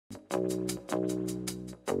Hello,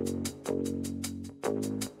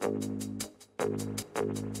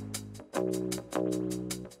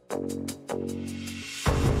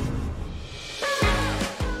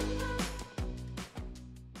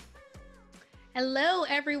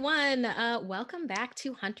 everyone. Welcome back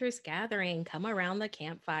to Hunter's Gathering. Come around the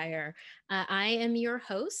campfire. I am your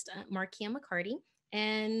host, Markeia McCarty.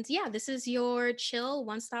 And yeah, this is your chill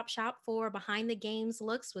one-stop shop for behind the games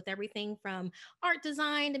looks with everything from art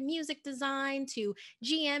design to music design to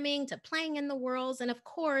GMing to playing in the worlds. And of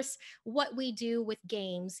course, what we do with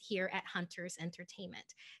games here at Hunter's Entertainment.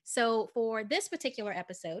 So for this particular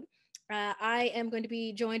episode, I am going to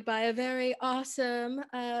be joined by a very awesome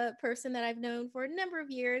person that I've known for a number of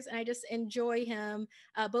years, and I just enjoy him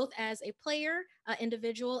both as a player,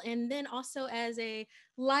 individual, and then also as a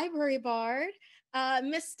library bard,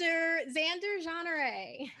 Mr. Xander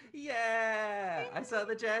Jeanneret. Yeah, I saw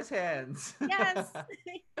the jazz hands. Yes,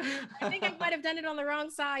 I think I might have done it on the wrong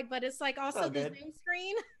side, but it's like It's also all the good. Zoom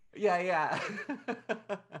screen. Yeah.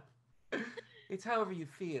 It's however you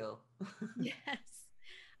feel. Yes.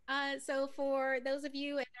 So for those of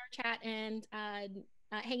you in our chat and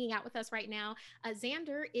hanging out with us right now,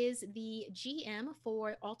 Xander is the GM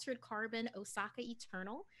for Altered Carbon Osaka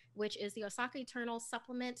Eternal, which is the Osaka Eternal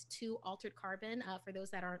supplement to Altered Carbon. For those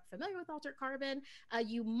that aren't familiar with Altered Carbon,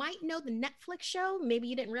 you might know the Netflix show. Maybe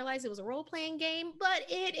you didn't realize it was a role-playing game, but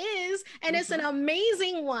it is, and it's an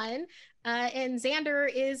amazing one. And Xander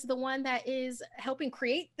is the one that is helping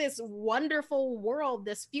create this wonderful world,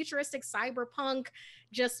 this futuristic cyberpunk,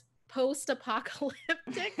 just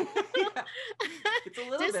post-apocalyptic. Yeah. It's a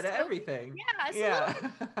little bit of everything. Yeah, it's a little Yeah. bit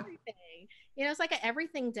of everything. It's like an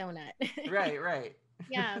everything donut. Right.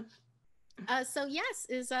 Yeah. So yes,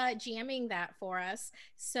 is jamming that for us.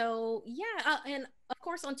 So yeah, and of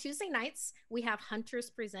course on Tuesday nights we have Hunters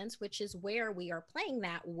Presents, which is where we are playing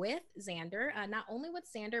that with Xander. Not only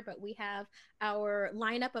with Xander, but we have our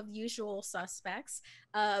lineup of usual suspects.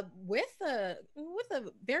 With a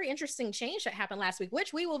very interesting change that happened last week,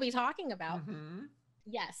 which we will be talking about. Mm-hmm.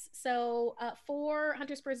 Yes. So for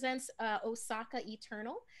Hunters Presents Osaka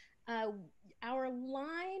Eternal, uh, our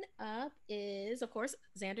lineup is, of course,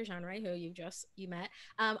 Xander Jeanneret, who you met.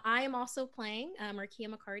 I am also playing Markeia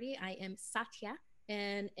McCarty. I am Satya.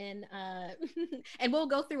 And and we'll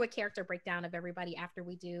go through a character breakdown of everybody after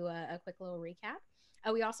we do a quick little recap.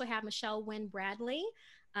 We also have Michelle Wynn Bradley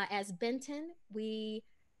as Benton. We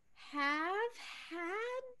have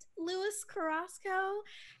had Louis Carrasco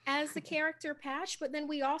as the character Patch, but then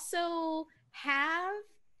we also have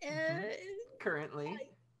Currently.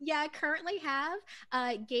 currently have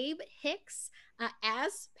Gabe Hicks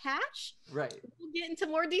as Patch. Right. We'll get into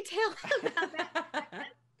more detail about that.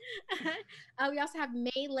 We also have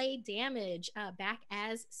Melee Damage back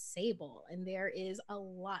as Sable, and there is a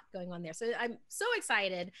lot going on there. So I'm so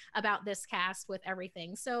excited about this cast with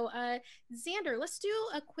everything. So Xander, let's do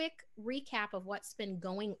a quick recap of what's been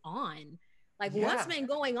going on. Like what's been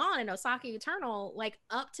going on in Osaka Eternal, like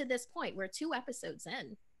up to this point. We're 2 episodes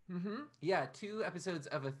in. Mm-hmm. Yeah, 2 episodes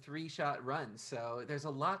of a 3-shot run. So there's a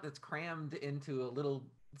lot that's crammed into a little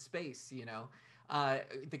space,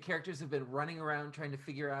 The characters have been running around trying to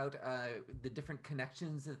figure out the different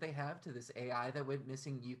connections that they have to this AI that went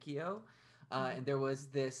missing, Yukio. And there was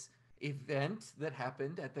this event that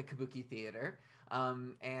happened at the Kabuki Theater,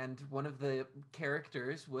 and one of the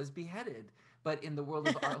characters was beheaded. But in the world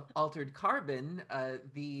of Altered Carbon,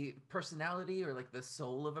 the personality or like the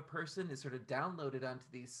soul of a person is sort of downloaded onto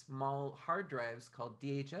these small hard drives called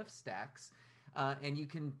DHF stacks, and you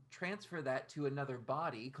can transfer that to another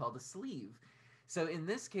body called a sleeve. So in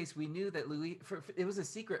this case, we knew that it was a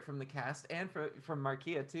secret from the cast and from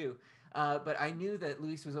Markeia too, but I knew that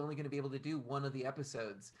Luis was only going to be able to do one of the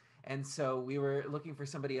episodes. And so we were looking for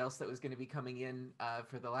somebody else that was going to be coming in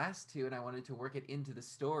for the last 2, and I wanted to work it into the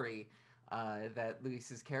story. That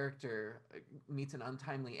Luis's character meets an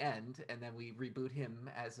untimely end, and then we reboot him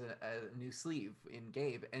as a new sleeve in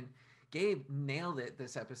Gabe. And Gabe nailed it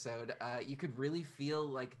this episode. You could really feel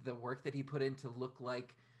like the work that he put in to look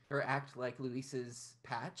like or act like Luis's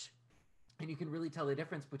Patch. And you can really tell the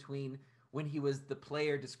difference between when he was the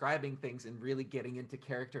player describing things and really getting into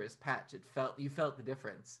character as Patch. You felt the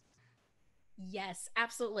difference. Yes,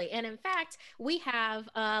 absolutely. And in fact, we have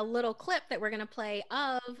a little clip that we're going to play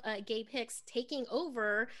of Gabe Hicks taking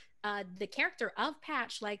over the character of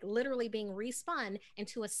Patch, like literally being respun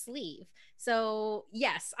into a sleeve. So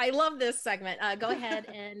yes, I love this segment. Go ahead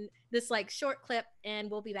and this like short clip,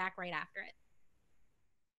 and we'll be back right after it.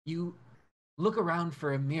 You look around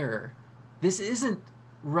for a mirror. This isn't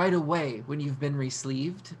right away when you've been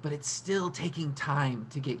resleeved, but it's still taking time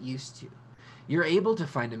to get used to. You're able to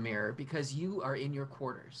find a mirror because you are in your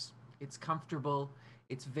quarters. It's comfortable.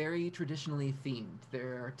 It's very traditionally themed.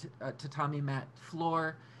 There are a tatami mat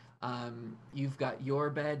floor. You've got your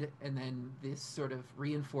bed, and then this sort of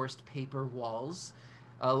reinforced paper walls,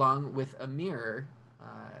 along with a mirror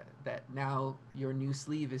that now your new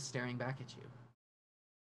sleeve is staring back at you.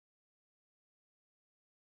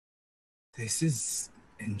 This is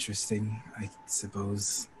interesting, I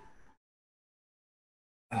suppose.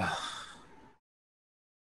 Uh,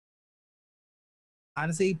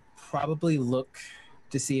 Honestly, probably look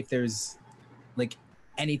to see if there's like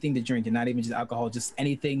anything to drink and not even just alcohol, just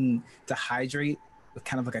anything to hydrate with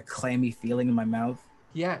kind of like a clammy feeling in my mouth.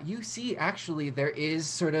 Yeah, you see, actually, there is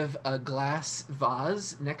sort of a glass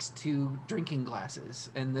vase next to drinking glasses,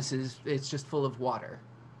 and it's just full of water.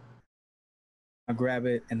 I grab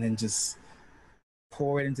it and then just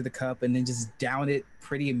pour it into the cup and then just down it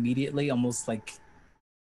pretty immediately, almost like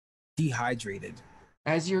dehydrated.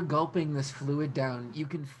 As you're gulping this fluid down, you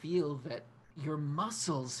can feel that your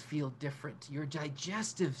muscles feel different. Your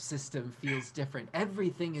digestive system feels different.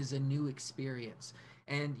 Everything is a new experience.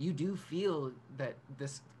 And you do feel that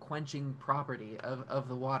this quenching property of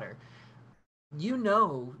the water. You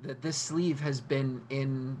know that this sleeve has been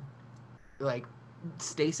in like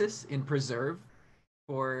stasis, in preserve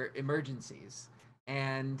for emergencies.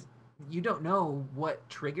 And you don't know what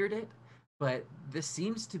triggered it, but this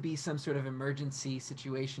seems to be some sort of emergency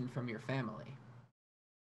situation from your family.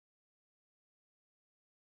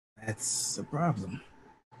 That's a problem.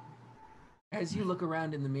 As you look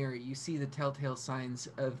around in the mirror, you see the telltale signs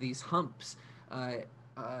of these humps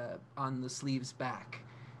on the sleeve's back.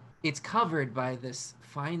 It's covered by this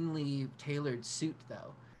finely tailored suit,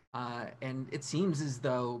 though, and it seems as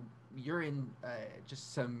though you're in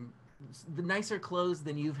just some the nicer clothes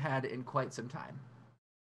than you've had in quite some time.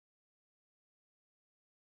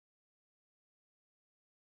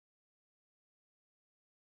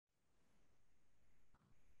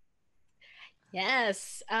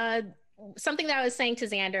 Yes. Something that I was saying to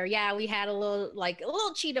Xander, yeah, we had a little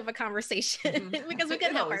cheat of a conversation because we couldn't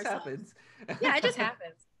It help always ourselves. happens. Yeah, it just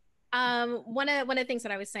happens. One of the things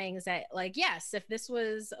that I was saying is that, like, yes, if this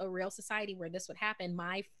was a real society where this would happen,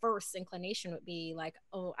 my first inclination would be like,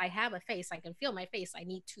 oh, I have a face, I can feel my face, I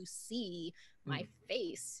need to see my Mm.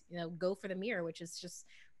 face, go for the mirror, which is just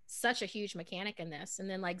such a huge mechanic in this. And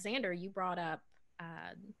then, like, Xander, you brought up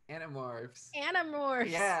Animorphs.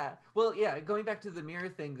 animorphs. Yeah. Well, yeah, going back to the mirror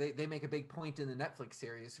thing, they make a big point in the Netflix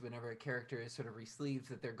series whenever a character is sort of re-sleeved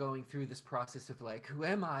that they're going through this process of like, who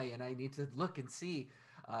am I? And I need to look and see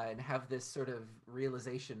and have this sort of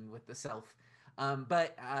realization with the self.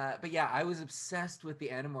 But yeah, I was obsessed with the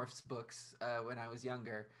Animorphs books when I was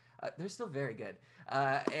younger. They're still very good.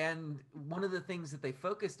 And one of the things that they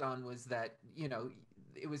focused on was that,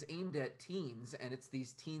 it was aimed at teens, and it's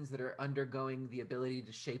these teens that are undergoing the ability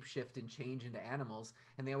to shapeshift and change into animals.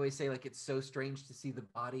 And they always say like it's so strange to see the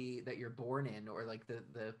body that you're born in, or like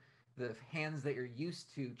the hands that you're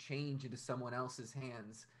used to change into someone else's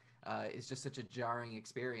hands. Is just such a jarring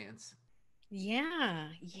experience. Yeah,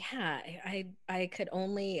 yeah. I could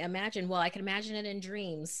only imagine. Well, I could imagine it in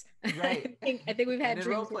dreams. Right. I think we've And had in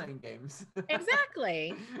dreams. role playing games.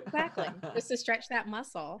 Exactly. Exactly. Just to stretch that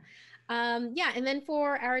muscle. Yeah, and then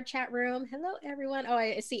for our chat room, hello everyone. Oh,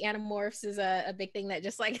 I see Animorphs is a big thing that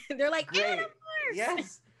just like they're like Great. Animorphs.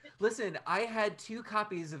 Yes. Listen, I had two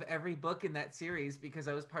copies of every book in that series because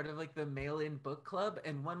I was part of like the mail-in book club,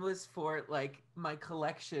 and one was for like my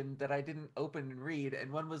collection that I didn't open and read,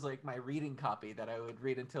 and one was like my reading copy that I would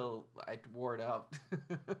read until I wore it out.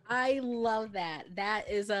 I love that. That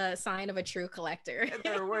is a sign of a true collector. And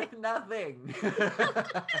they're worth nothing.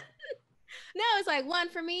 No, it's like one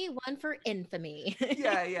for me, one for infamy.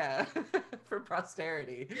 Yeah, yeah. For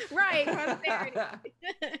posterity. Right, prosperity.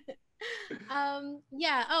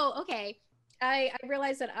 Yeah. Oh, okay. I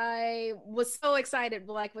realized that I was so excited,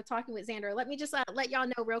 like with talking with Xander. Let me just let y'all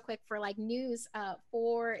know real quick for like news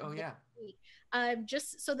for Oh this yeah. week.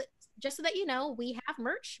 Just so that you know, we have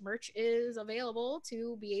merch. Merch is available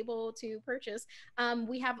to be able to purchase.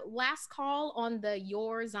 We have last call on the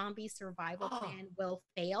Your Zombie Survival Oh, Plan Will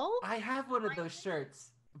Fail. I have one of those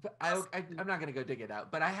shirts. But I'm not gonna go dig it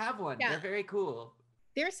out, but I have one. Yeah, They're very cool.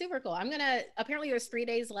 they're super cool. Apparently there's 3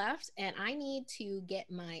 days left and I need to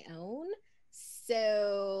get my own.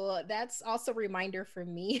 So that's also a reminder for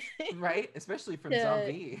me Right? Especially from to,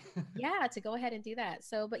 Zombie. yeah, to go ahead and do that.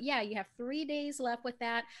 So, but yeah, you have 3 days left with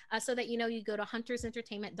that. So that, you go to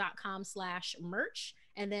huntersentertainment.com/merch.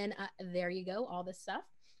 And then there you go, all this stuff.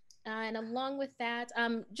 And along with that,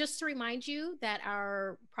 just to remind you that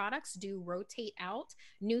our products do rotate out.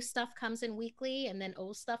 New stuff comes in weekly, and then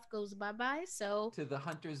old stuff goes bye-bye. So To the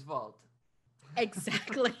hunter's vault.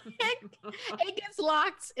 exactly. It gets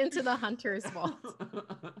locked into the hunter's vault.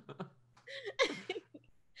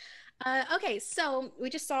 Okay, so we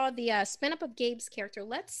just saw the spin up of Gabe's character.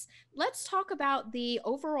 Let's talk about the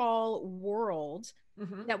overall world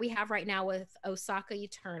that we have right now with Osaka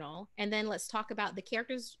Eternal, and then let's talk about the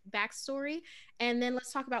character's backstory, and then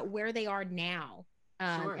let's talk about where they are now,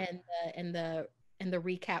 Sure. and the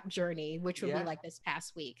recap journey, which would be Yeah. like this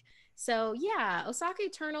past week. So yeah, Osaka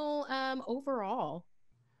Eternal overall.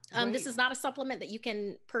 This Right. is not a supplement that you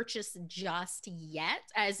can purchase just yet,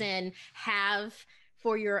 as in have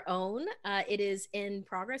for your own. It is in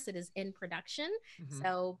progress. It is in production.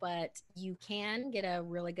 So, but you can get a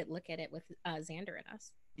really good look at it with Xander and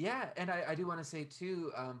us. Yeah, and I do want to say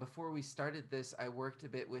too, before we started this, I worked a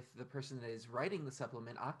bit with the person that is writing the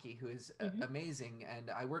supplement, Aki, who is amazing. And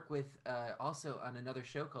I work with also on another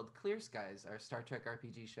show called Clear Skies, our Star Trek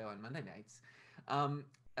RPG show on Monday nights.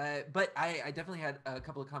 But I definitely had a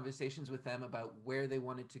couple of conversations with them about where they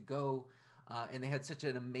wanted to go. And they had such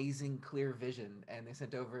an amazing, clear vision. And they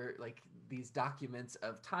sent over like these documents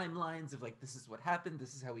of timelines of like, this is what happened.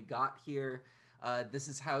 This is how we got here. This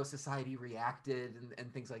is how society reacted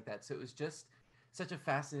and things like that. So it was just such a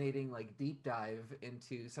fascinating like deep dive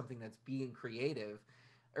into something that's being creative,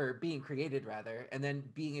 or being created rather, and then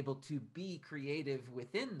being able to be creative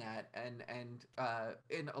within that. And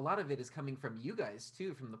a lot of it is coming from you guys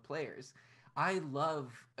too, from the players. I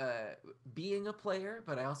love being a player,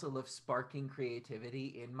 but I also love sparking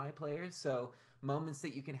creativity in my players. So moments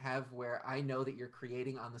that you can have where I know that you're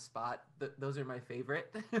creating on the spot, those are my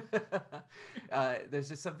favorite. There's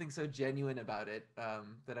just something so genuine about it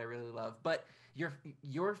that I really love. But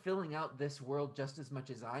you're filling out this world just as much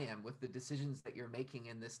as I am with the decisions that you're making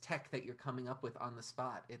and this tech that you're coming up with on the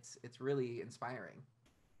spot. It's really inspiring.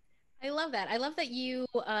 I love that. I love that you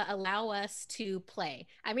allow us to play.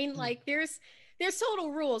 I mean, like there's total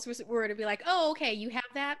rules where to be like, oh, okay, you have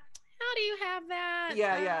that. How do you have that?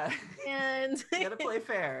 Yeah. And you gotta play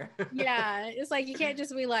fair. yeah, it's like you can't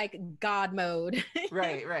just be like God mode.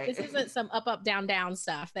 Right. This isn't some up, down, down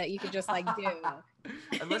stuff that you could just like do.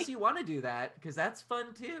 Unless you want to do that, because that's fun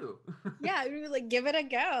too. Yeah, like give it a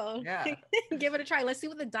go. Yeah. Give it a try. Let's see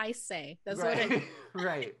what the dice say. That's what it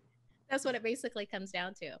right. That's what it basically comes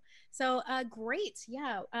down to. So great.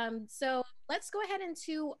 Yeah. So let's go ahead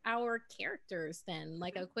into our characters then,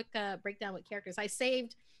 like a quick breakdown with characters. I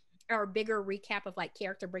saved our bigger recap of like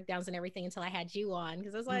character breakdowns and everything until I had you on,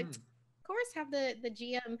 because I was like, of course, have the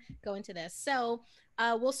GM go into this. So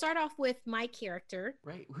we'll start off with my character.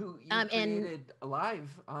 Right. Who you created live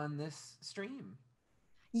on this stream.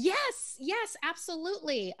 Yes,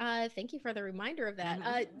 absolutely. Thank you for the reminder of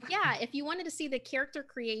that. Yeah, if you wanted to see the character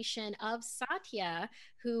creation of Satya,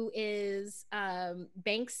 who is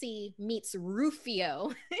Banksy meets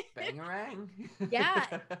Rufio. Bangarang. Yeah,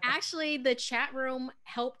 actually, the chat room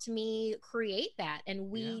helped me create that,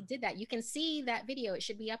 and we did that. You can see that video. It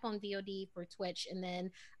should be up on VOD for Twitch, and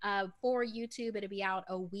then for YouTube, it'll be out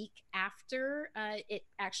a week after it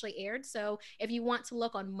actually aired. So if you want to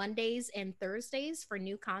look on Mondays and Thursdays for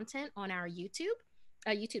new content on our YouTube,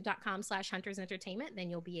 youtube.com/huntersentertainment, then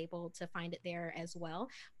you'll be able to find it there as well.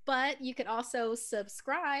 But you could also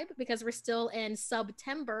subscribe, because we're still in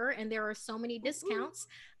September and there are so many discounts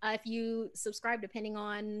if you subscribe, depending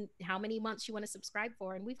on how many months you want to subscribe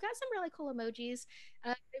for. And we've got some really cool emojis.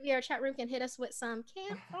 Maybe our chat room can hit us with some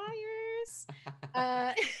campfires.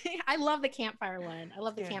 I love the campfire one. I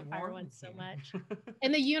love the campfire one so much.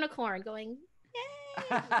 And the unicorn going,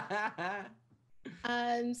 yay!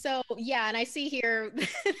 So yeah, and I see here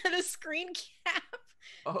the screen cap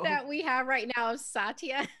that we have right now of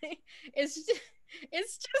Satya. It's just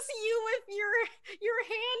you with your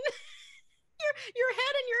hand, your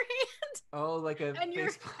head in your hand. Oh, like a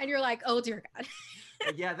and you're like, oh dear God.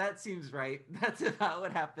 Yeah, that seems right. That's about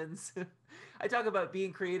what happens. I talk about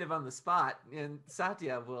being creative on the spot, and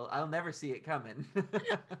Satya I'll never see it coming.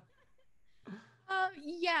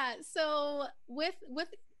 Yeah. So with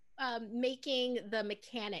making the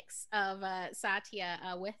mechanics of Satya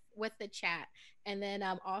with the chat, and then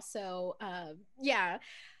also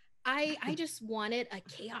I just wanted a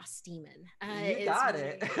chaos demon. You got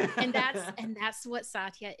it. and that's what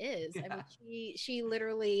Satya is. Yeah. I mean, she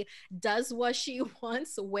literally does what she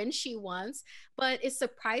wants when she wants, but is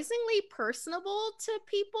surprisingly personable to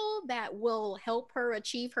people that will help her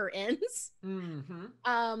achieve her ends.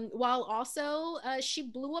 While also she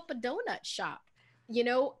blew up a donut shop,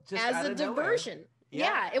 just as a diversion. Yeah,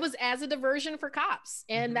 Yeah, it was as a diversion for cops,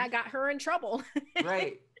 and hmm that got her in trouble.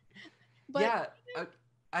 right. But Yeah,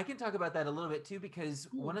 I can talk about that a little bit too, because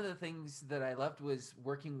mm, one of the things that I loved was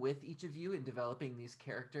working with each of you in developing these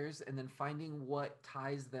characters and then finding what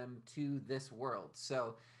ties them to this world.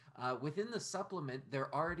 So, within the supplement,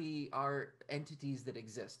 there already are entities that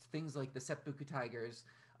exist. Things like the Seppuku Tigers,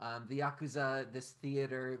 the Yakuza, this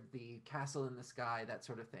theater, the castle in the sky, that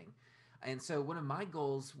sort of thing. And so, one of my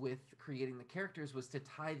goals with creating the characters was to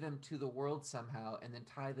tie them to the world somehow and then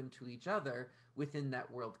tie them to each other within that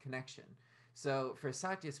world connection. So for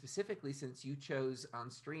Satya specifically, since you chose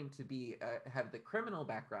on stream to be have the criminal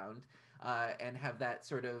background and have that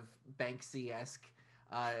sort of Banksy-esque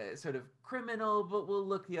sort of criminal, but we'll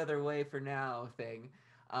look the other way for now thing.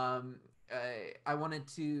 Um, I wanted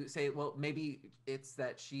to say, well, maybe it's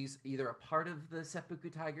that she's either a part of the Seppuku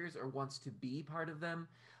Tigers or wants to be part of them.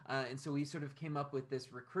 And so we sort of came up with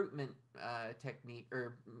this recruitment technique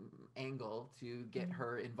or angle to get mm,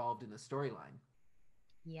 her involved in the storyline.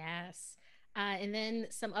 yes. And then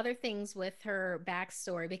some other things with her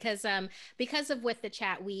backstory, because of with the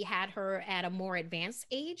chat we had her at a more advanced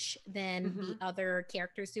age than the Mm-hmm. other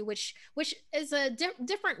characters do, which is a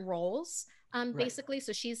different roles, Right. basically.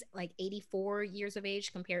 So she's like 84 years of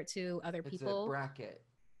age compared to other It's a people. bracket.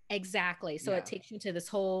 Exactly. So it Yeah. takes you to this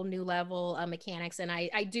whole new level of mechanics. And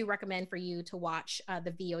I do recommend for you to watch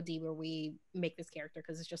the VOD where we make this character,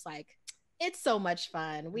 because it's just like, it's so much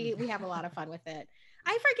fun. We have a lot of fun with it.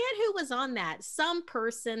 I forget who was on that. Some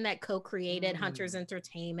person that co-created Hunter's mm.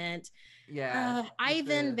 Entertainment. Yeah. With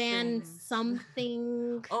Ivan the Van things.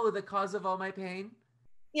 something. Oh, the cause of all my pain.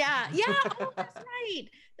 Yeah, yeah. Oh, that's right.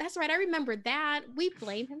 That's right. I remember that. We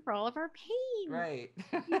blame him for all of our pain. Right.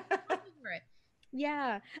 He's over it.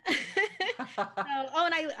 Yeah. Oh,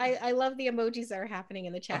 and I love the emojis that are happening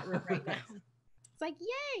in the chat room right now. Nice. It's like,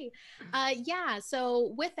 yay. Yeah.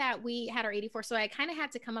 So with that, we had our 84. So I kind of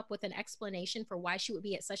had to come up with an explanation for why she would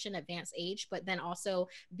be at such an advanced age, but then also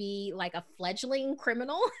be like a fledgling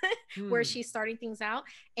criminal where Hmm. she's starting things out.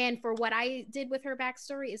 And for what I did with her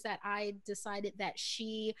backstory is that I decided that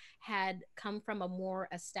she had come from a more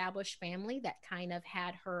established family that kind of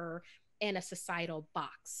had her in a societal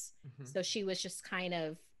box. Mm-hmm. So she was just kind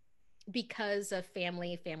of, because of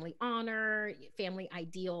family honor, family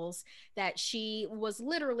ideals, that she was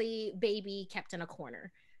literally baby kept in a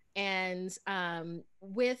corner. And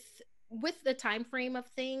with the time frame of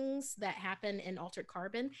things that happen in Altered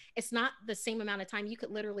Carbon, it's not the same amount of time. You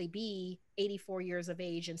could literally be 84 years of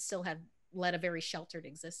age and still have led a very sheltered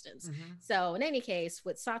existence. Mm-hmm. So in any case,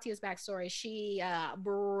 with Satya's backstory, she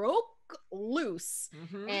broke loose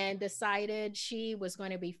Mm-hmm. and decided she was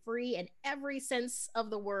going to be free in every sense of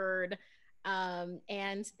the word.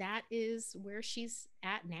 And that is where she's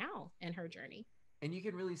at now in her journey. And you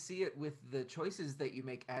can really see it with the choices that you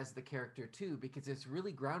make as the character too, because it's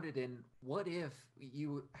really grounded in what if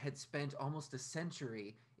you had spent almost a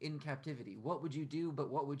century in captivity? What would you do, but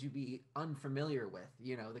what would you be unfamiliar with?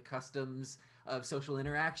 You know, the customs of social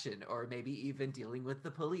interaction, or maybe even dealing with the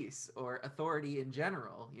police or authority in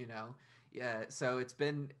general, you know. Yeah, so it's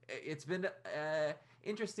been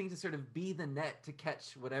interesting to sort of be the net to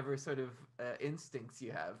catch whatever sort of instincts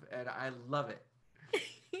you have, and I love it.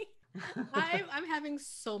 I'm having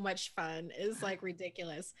so much fun. It's like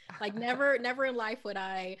ridiculous. Like never in life would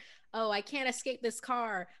I, oh, I can't escape this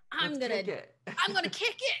car. Let's kick it. I'm gonna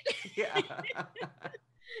kick it. Yeah.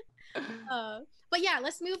 uh, but yeah,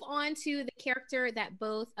 let's move on to the character that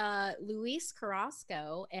both Luis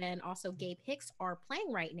Carrasco and also Gabe Hicks are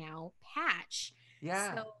playing right now, Patch.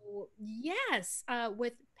 Yeah. So yes,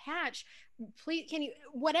 with Patch, please can you,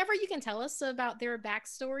 whatever you can tell us about their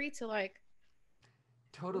backstory to like,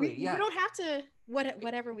 Totally. we Yeah. don't have to,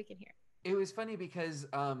 whatever we can hear. It was funny because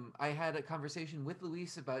I had a conversation with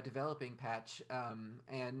Luis about developing Patch,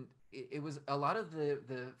 and it was a lot of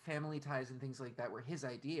the family ties and things like that were his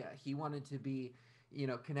idea. He wanted to be, you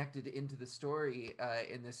know, connected into the story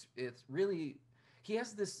in this. It's really, he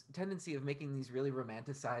has this tendency of making these really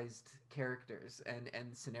romanticized characters and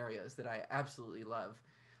scenarios that I absolutely love.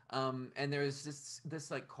 And there's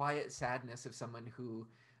this like quiet sadness of someone who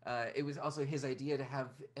it was also his idea to have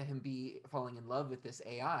him be falling in love with this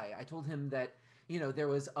AI. I told him that, you know, there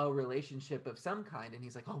was a relationship of some kind, and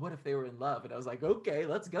he's like, "Oh, what if they were in love?" And I was like, "Okay,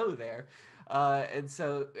 let's go there." And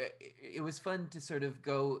so it was fun to sort of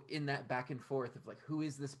go in that back and forth of like, who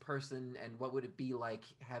is this person, and what would it be like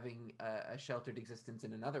having a sheltered existence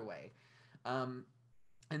in another way, um,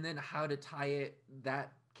 and then how to tie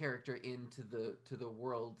that character into the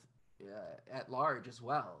world at large as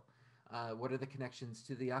well. What are the connections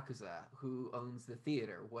to the Yakuza? Who owns the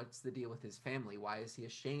theater? What's the deal with his family? Why is he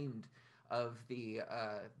ashamed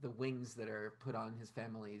the wings that are put on his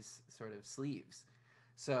family's sort of sleeves.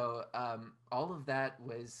 So all of that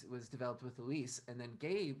was developed with Luis, and then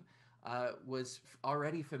Gabe was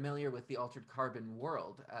already familiar with the Altered Carbon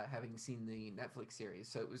world, having seen the Netflix series.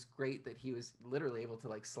 So it was great that he was literally able to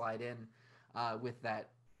like slide in with that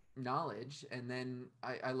knowledge. And then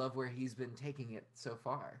I love where he's been taking it so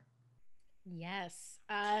far. Yes.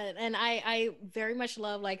 And I very much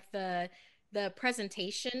love like the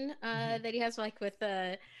presentation Mhm. that he has like with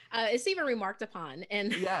the it's even remarked upon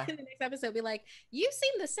and Yeah. in the next episode be like, you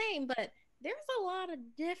seem the same, but there's a lot of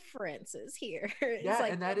differences here. It's Yeah,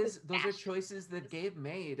 like and that his is those are passion. choices that Gabe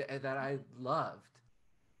made that I loved.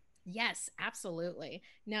 Yes, absolutely.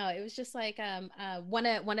 No, it was just like one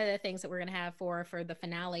of the things that we're gonna have for the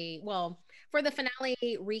finale. Well, for the finale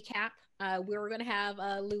recap, we were gonna have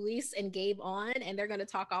Luis and Gabe on, and they're gonna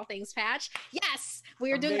talk all things patch. Yes,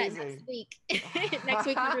 we are doing that next Amazing. week. Next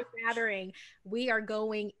week, Hunter's Gathering. We are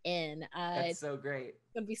going in. That's It's so great.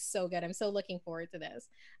 gonna be so good. I'm so looking forward to this.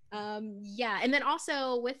 Yeah, and then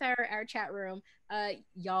also with our chat room,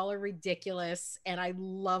 y'all are ridiculous, and I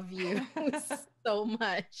love you so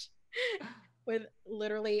much. With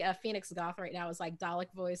literally a Phoenix Goth right now is like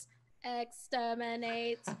Dalek voice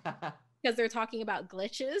exterminate because they're talking about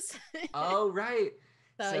glitches. Oh, right.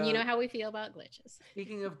 So, and you know So, how we feel about glitches.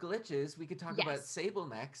 speaking of glitches, we could talk about Yes, Sable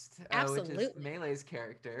next, which is absolutely. Melee's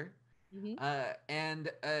character. Hmm. And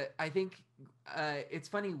I think it's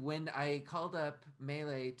funny when I called up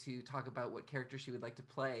Melee to talk about what character she would like to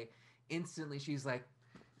play. Instantly, she's like,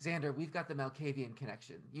 "Xander, we've got the Malkavian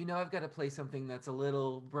connection. You know, I've got to play something that's a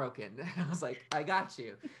little broken." I was like, "I got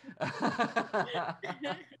you."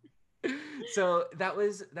 So that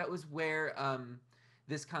was where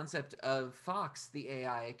this concept of Fox, the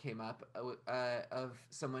AI, came up of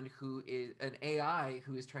someone who is an AI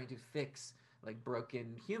who is trying to fix like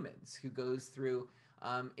broken humans, who goes through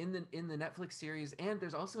in the Netflix series, and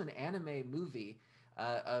there's also an anime movie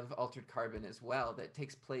of Altered Carbon as well that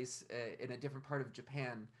takes place in a different part of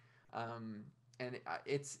Japan, um, and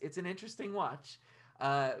it's an interesting watch.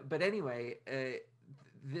 But anyway,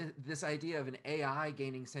 this idea of an AI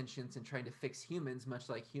gaining sentience and trying to fix humans, much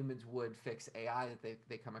like humans would fix AI that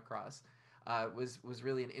they come across, was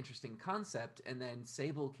really an interesting concept. And then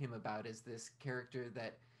Sable came about as this character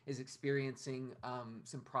that is experiencing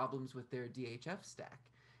some problems with their DHF stack.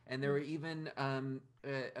 And there were even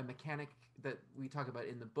a mechanic that we talk about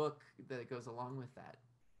in the book that goes along with that.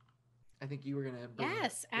 I think you were gonna bring that.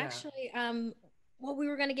 Yes, Yeah. actually, well, we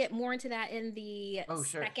were going to get more into that in the Oh,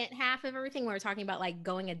 sure. second half of everything. We were talking about like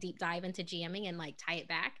going a deep dive into GMing and like tie it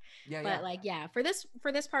back. Yeah, yeah. But like, yeah, for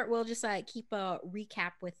this part, we'll just keep a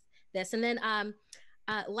recap with this, and then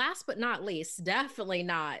last but not least, definitely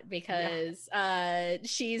not Yeah. because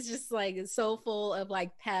she's just like so full of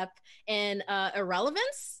like pep and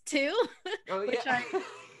irrelevance too, Oh, which yeah.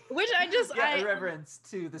 I just Yeah, irreverence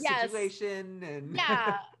to the yes, situation and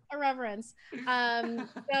yeah, irreverence.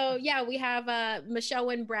 So yeah, we have Michelle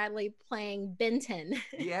and Bradley playing Benton.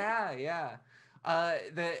 yeah, yeah.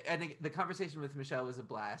 The conversation with Michelle was a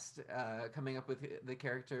blast. Coming up with the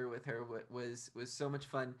character with her was so much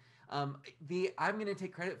fun. The I'm gonna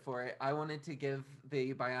take credit for it. I wanted to give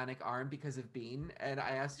the bionic arm because of Bean, and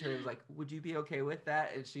I asked her, I was like, "Would you be okay with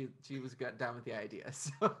that?" And she was got down with the idea.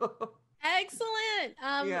 So Excellent.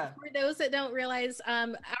 yeah, For those that don't realize,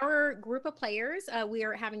 our group of players, we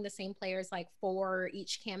are having the same players like for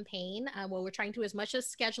each campaign. Well, we're trying to as much as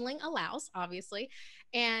scheduling allows, obviously.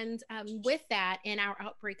 And with that, in our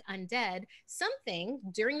Outbreak Undead, something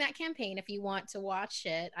during that campaign, if you want to watch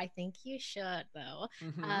it, I think you should though.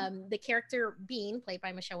 hmm The character Bean, played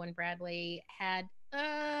by Michelle and Bradley, had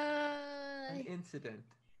an incident.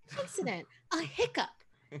 incident, a hiccup,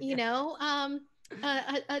 you Yeah. know,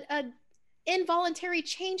 a involuntary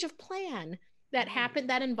change of plan that Right. happened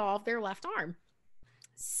that involved their left arm.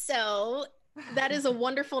 So that is a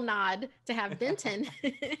wonderful nod to have Benton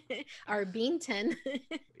or Beanton.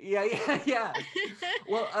 Yeah, yeah, yeah.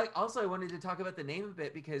 Well, also I wanted to talk about the name a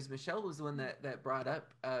bit because Michelle was the one that brought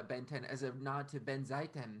up Ben 10 as a nod to Ben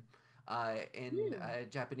Zaiten in Hmm.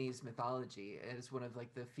 Japanese mythology. It's one of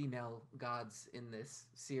like the female gods in this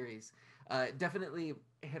series. Definitely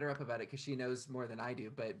hit her up about it because she knows more than I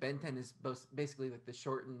do. But Ben 10 is basically like the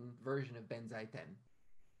shortened version of Ben Zaiten.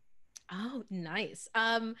 Oh, nice.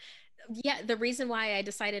 Yeah, the reason why I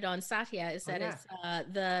decided on Satya is Oh that yeah,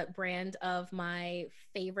 it's the brand of my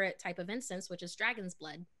favorite type of incense, which is dragon's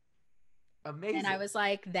blood. And I amazing. was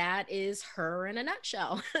like, that is her in a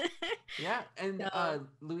nutshell. Yeah, and So,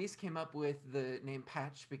 Luis came up with the name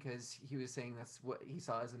Patch because he was saying that's what he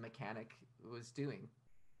saw as a mechanic was doing.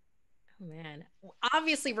 Man,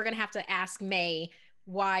 obviously we're gonna have to ask May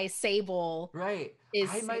why Sable Right. is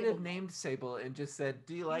I might have Sable. named Sable and just said,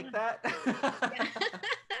 "Do you Yeah. like that?" Yeah.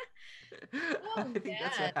 I Oh think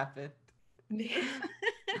that's what happened. man.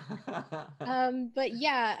 But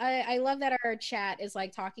yeah, I love that our chat is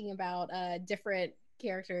like talking about different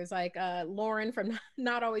characters. Like Lauren from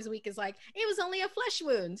Not Always Weak is like, it was only a flesh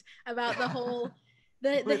wound about the whole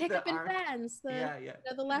the With hiccup the in arm. fans, Yeah, yeah.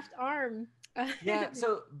 the left arm. Yeah,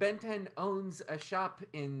 so Ben 10 owns a shop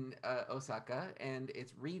in Osaka, and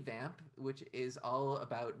it's Revamp, which is all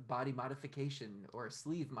about body modification or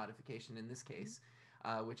sleeve modification in this case,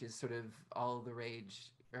 which is sort of all the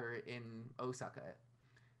rage in Osaka.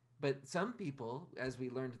 But some people, as we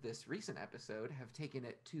learned this recent episode, have taken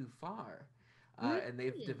it too far, and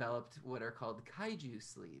they've developed what are called kaiju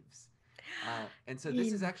sleeves. And so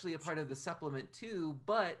this is actually a part of the supplement too,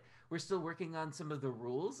 but we're still working on some of the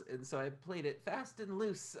rules, and so I played it fast and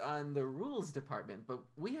loose on the rules department, but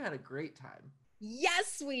we had a great time.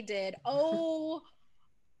 Yes, we did. Oh,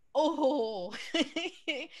 oh.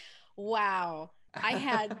 Wow. I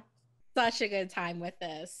had such a good time with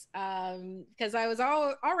this because I was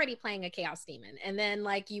already playing a chaos demon, and then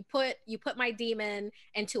like you put my demon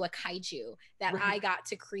into a kaiju that I Right. got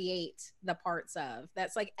to create the parts of.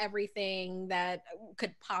 That's like everything that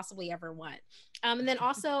could possibly ever want. And then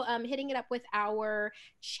also hitting it up with our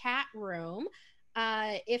chat room.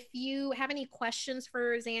 If you have any questions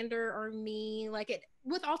for Xander or me, like it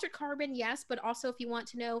with Altered Carbon, yes, but also if you want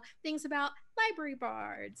to know things about library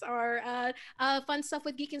bards or fun stuff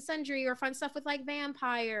with Geek and Sundry or fun stuff with like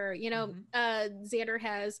Vampire, Mhm. Xander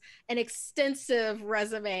has an extensive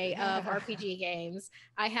resume of Yeah. RPG games.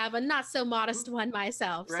 I have a not so modest one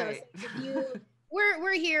myself. So Right. if you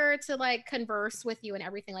we're here to like converse with you and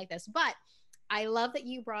everything like this. But I love that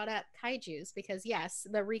you brought up kaijus because yes,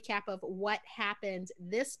 the recap of what happened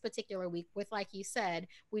this particular week with, like you said,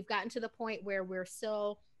 we've gotten to the point where we're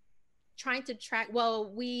still trying to track. Well,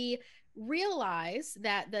 we realized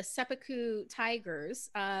that the seppuku tigers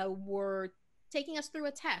were taking us through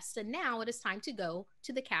a test, and now it is time to go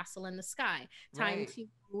to the castle in the sky. Time Right. to,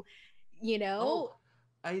 you Oh, know,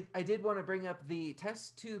 I did want to bring up the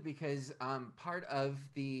test too because part of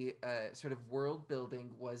the sort of world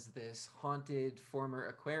building was this haunted former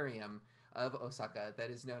aquarium of Osaka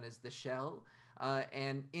that is known as the Shell.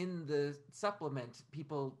 And in the supplement,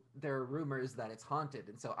 there are rumors that it's haunted,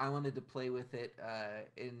 and so I wanted to play with it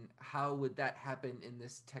in how would that happen in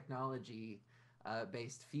this technology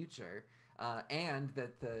based future, and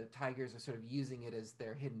that the tigers are sort of using it as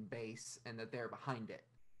their hidden base, and that they're behind it.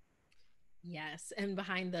 yes, and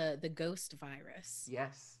behind the ghost virus,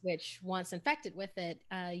 Yes. which once infected with it,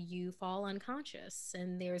 you fall unconscious.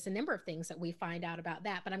 And there's a number of things that we find out about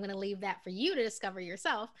that, but I'm going to leave that for you to discover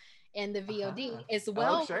yourself in the VOD. Uh-huh.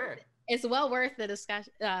 Oh, sure. It's well worth the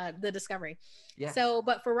discussion, the discovery. Yes. So,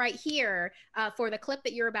 but for right here, for the clip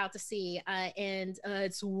that you're about to see, and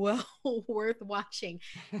it's well worth watching,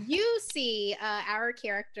 you see our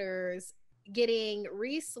characters getting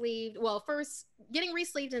re-sleeved. Well, first getting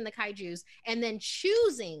re-sleeved in the kaijus, and then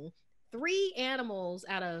choosing three animals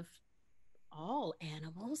out of all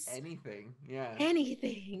animals, Anything. Yeah.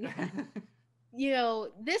 anything.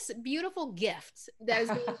 This beautiful gift that is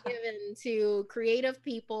being given to creative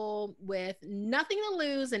people with nothing to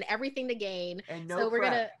lose and everything to gain. And no So we're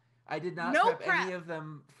gonna prep. I did not no prep prep. any of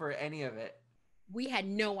them for any of it. We had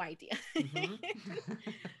no idea. Hmm.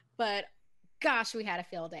 But gosh, we had a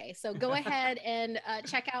field day. So go ahead and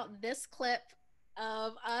check out this clip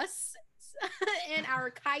of us in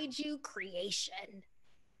our kaiju creation.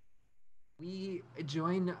 We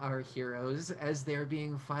join our heroes as they're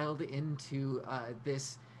being filed into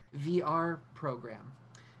this VR program.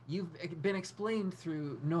 You've been explained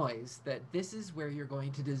through noise that this is where you're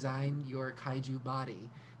going to design your kaiju body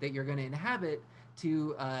that you're going to inhabit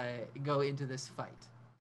to go into this fight.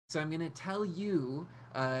 So I'm going to tell you,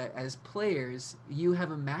 as players, you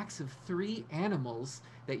have a max of 3 animals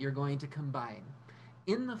that you're going to combine.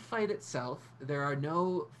 In the fight itself, there are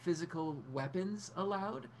no physical weapons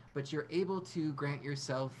allowed, but you're able to grant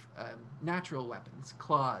yourself natural weapons,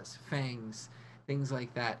 claws, fangs, things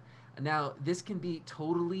like that. Now, this can be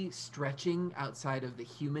totally stretching outside of the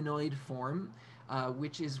humanoid form,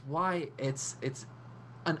 which is why it's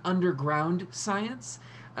an underground science.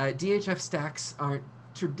 DHF stacks aren't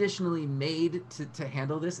traditionally made to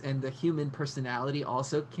handle this, and the human personality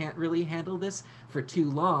also can't really handle this for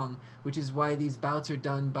too long, which is why these bouts are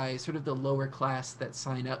done by sort of the lower class that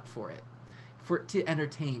sign up for it, to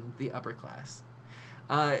entertain the upper class.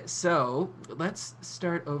 So let's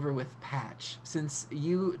start over with Patch. Since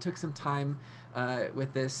you took some time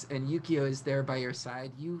with this, and Yukio is there by your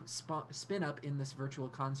side. You spin up in this virtual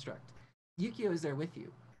construct. Yukio is there with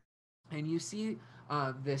you, and you see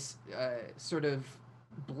this sort of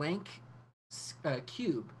blank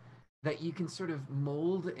cube that you can sort of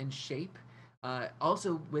mold and shape,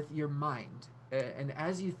 also with your mind. And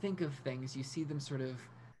as you think of things, you see them sort of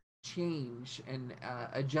change and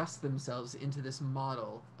adjust themselves into this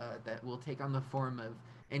model that will take on the form of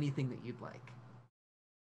anything that you'd like.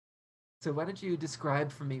 So why don't you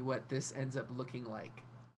describe for me what this ends up looking like?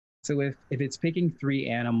 So if it's picking 3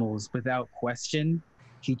 animals, without question,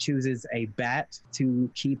 he chooses a bat to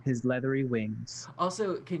keep his leathery wings.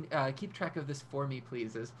 Also, can keep track of this for me,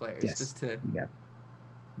 please, as players, Yes. just to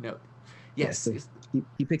note. Yes. Yes. So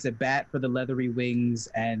he picks a bat for the leathery wings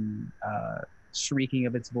and shrieking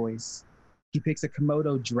of its voice. He picks a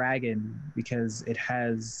Komodo dragon because it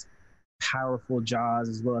has powerful jaws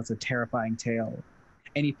as well as a terrifying tail.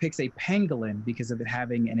 And he picks a pangolin because of it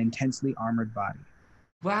having an intensely armored body.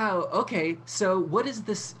 Wow, okay. So what does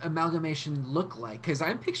this amalgamation look like? Because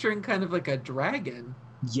I'm picturing kind of like a dragon.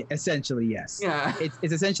 Yeah, essentially, yes. Yeah.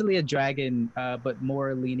 It's essentially a dragon, but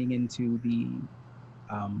more leaning into the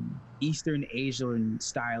Eastern Asian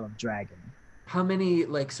style of dragon. How many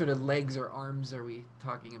like sort of legs or arms are we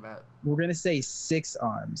talking about? We're gonna say 6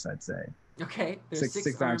 arms, I'd say. Okay, there's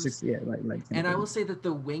six arms. arms. Legs. And I will say that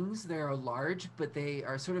the wings there are large, but they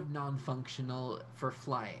are sort of non-functional for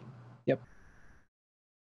flying. Yep.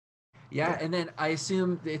 Yeah, and then I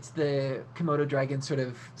assume it's the Komodo dragon sort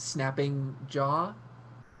of snapping jaw.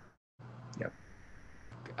 Yep.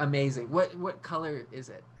 Amazing. What color is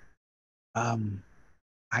it?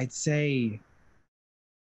 I'd say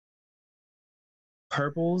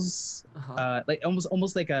purples. Like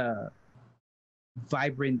almost like a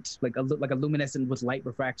vibrant, like a luminescent with light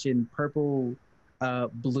refraction, purple,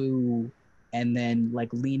 blue, and then like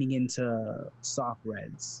leaning into soft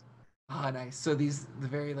reds. Ah, nice. So the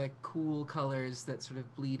very like cool colors that sort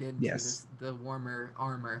of bleed into the warmer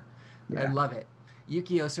armor. Yeah. I love it.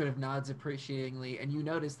 Yukio sort of nods appreciatingly, and you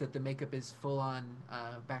notice that the makeup is full on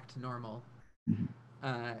back to normal.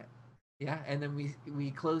 Mm-hmm. Yeah, and then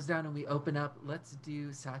we close down and we open up. Let's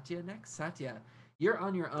do Satya next. Satya, you're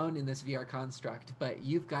on your own in this VR construct, but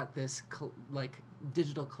you've got this like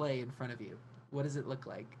digital clay in front of you. What does it look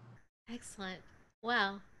like? Excellent.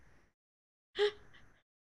 Well,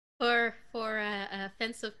 for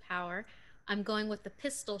offensive power, I'm going with the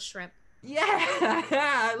pistol shrimp. Yeah,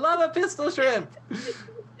 I love a pistol shrimp.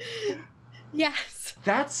 Yes.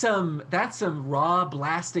 That's some raw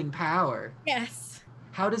blasting power. Yes.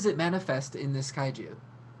 How does it manifest in this kaiju?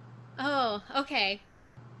 Oh, okay.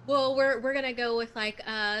 Well, we're gonna go with like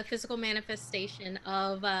a physical manifestation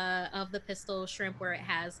of the pistol shrimp, where it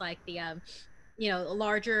has like the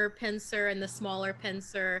larger pincer and the smaller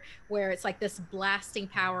pincer, where it's like this blasting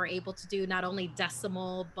power able to do not only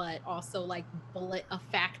decimal but also like bullet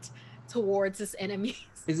effect towards its enemies.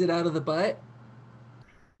 Is it out of the butt?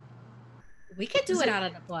 We could do it out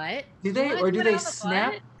of the butt. Do they, or do they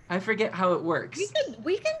snap? I forget how it works.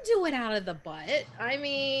 We can do it out of the butt. I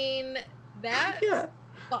mean, that. Yeah.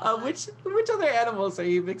 Which other animals are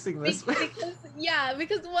you mixing this with?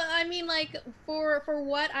 Because what I mean, like for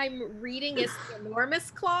what I'm reading, is the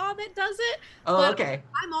enormous claw that does it. Oh, okay.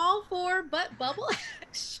 I'm all for butt bubble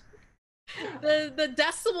ash. the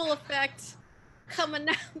decimal effect coming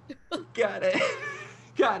out. Got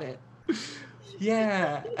it.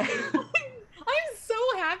 Yeah. I'm so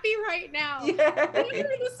happy right now. Yeah.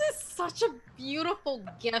 This is such a beautiful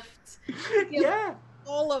gift. Yeah.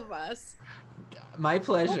 All of us. My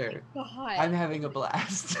pleasure. Oh my God. I'm having a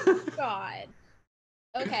blast. God.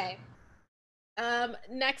 Okay.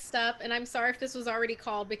 Next up, and I'm sorry if this was already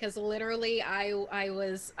called, because literally I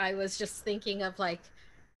was just thinking of like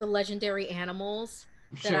the legendary animals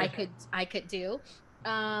that I could do.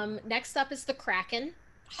 Next up is the Kraken.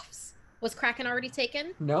 Was Kraken already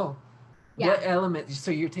taken? No. Yeah. What element? So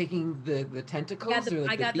you're taking the tentacles?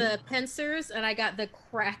 I got the pincers and I got the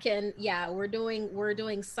Kraken. Yeah, we're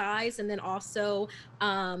doing size, and then also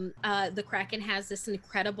the Kraken has this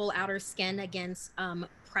incredible outer skin against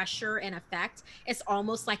pressure and effect. It's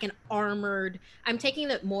almost like an armored. I'm taking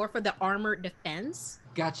it more for the armored defense.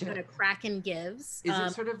 Gotcha. That a Kraken gives. Is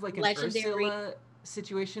it sort of like an Ursula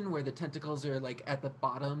situation where the tentacles are like at the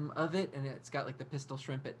bottom of it and it's got like the pistol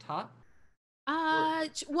shrimp at top?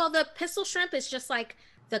 Well, the pistol shrimp is just like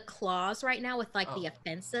the claws right now with like the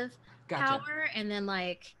offensive power, and then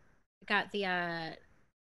like got the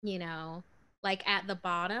like at the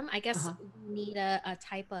bottom. I guess we need a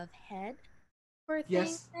type of head for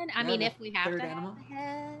things. I mean, if we have to have a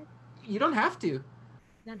head, you don't have to. You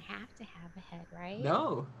don't have to have a head, right?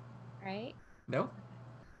 No. Right? No.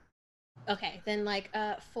 Okay, then like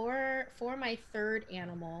for my third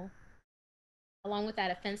animal, along with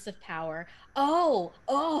that offensive power.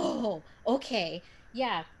 Okay.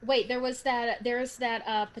 Yeah. Wait, there's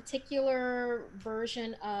that particular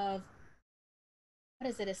version of what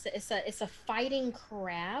is it? It's a fighting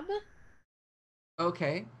crab.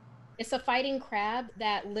 Okay. It's a fighting crab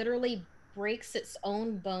that literally breaks its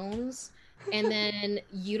own bones and then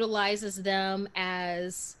utilizes them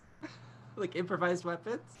as Like improvised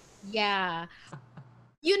weapons. yeah.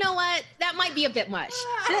 You know what? That might be a bit much.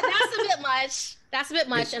 That's a bit much. That's a bit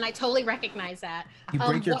much, and I totally recognize that. You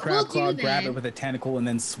break your What crab we'll claw, do grab it then, with a tentacle, and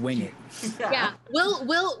then swing it. yeah,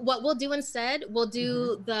 what we'll do instead, we'll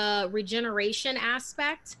do Mhm. the regeneration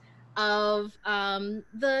aspect of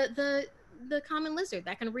the common lizard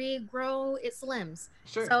that can regrow its limbs.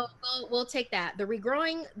 Sure. So we'll take that the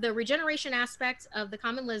regeneration aspect of the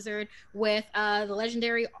common lizard with the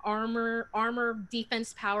legendary armor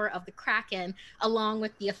defense power of the kraken, along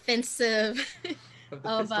with the offensive Of the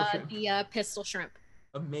of pistol shrimp. the pistol shrimp.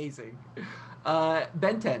 Amazing.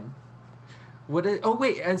 Ben 10. What is? Oh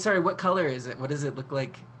wait, I'm sorry. What color is it? What does it look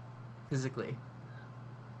like physically?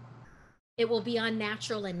 It will be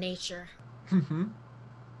unnatural in nature. Mm-hmm.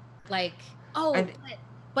 Like, And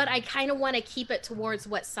but I kind of want to keep it towards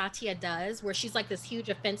what Satya does, where she's like this huge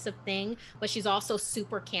offensive thing, but she's also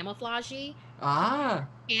super camouflagey. ah,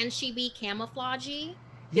 Can she be camouflagey?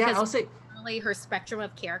 yeah. Because I'll say that's really her spectrum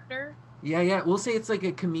of character. yeah. We'll say it's like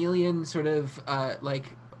a chameleon sort of like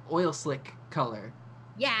oil slick color.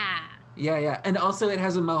 Yeah. Yeah. And also it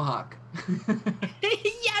has a mohawk.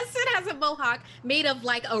 Yes, it has a mohawk made of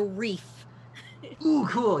like a reef. Ooh,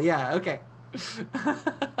 cool. Yeah. Okay.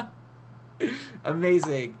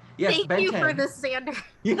 Amazing. Yes, Thank Ben you for 10. this, Xander.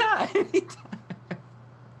 Yeah.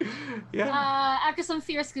 Yeah. After some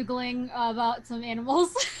fierce googling about some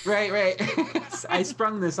animals. Right. I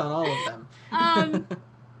sprung this on all of them.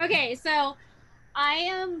 Okay, so I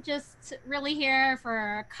am just really here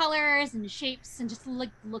for colors and shapes and just to look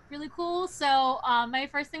really cool. So my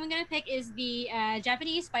first thing I'm gonna pick is the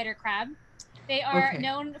Japanese spider crab. They are Okay.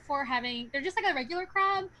 known for they're just like a regular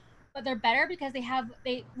crab, but they're better because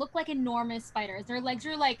they look like enormous spiders. Their legs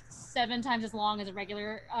are like 7 times as long as a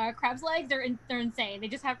regular crab's legs. They're insane. They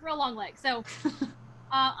just have real long legs. So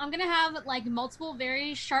I'm gonna have like multiple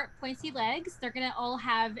very sharp, pointy legs. They're gonna all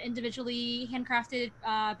have individually handcrafted,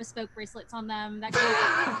 bespoke bracelets on them that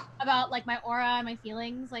go about like my aura and my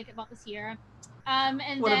feelings, like about this year.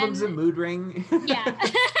 And One of them's a mood ring. yeah.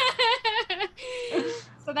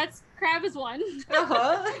 So that's crab is one.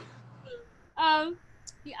 Uh-huh.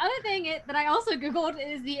 The other thing that I also googled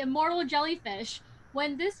is the immortal jellyfish.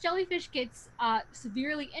 When this jellyfish gets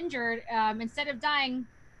severely injured, instead of dying,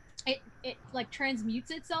 it like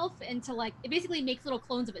transmutes itself into like it basically makes little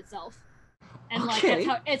clones of itself, and like that's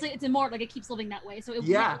how it's immortal. Like it keeps living that way, so it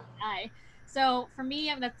Yeah. won't die. So for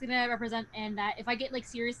me, that's gonna represent in that if I get like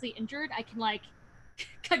seriously injured, I can like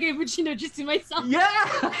Kagebuchi no Jutsu myself. Yeah.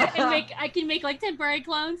 And I can make like temporary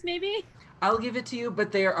clones maybe. I'll give it to you,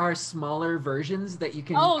 but there are smaller versions that you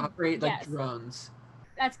can Oh, operate like yes. drones.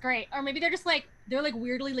 That's great. Or maybe they're just like they're like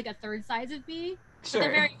weirdly like a third size of me. Sure. But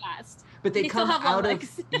they're very fast. But they still come have long out of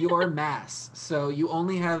legs. your mass, so you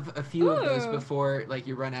only have a few of those Ooh. before like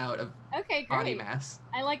you run out of Okay, great. body mass.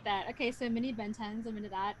 I like that. Okay, so mini Ben 10s, I'm into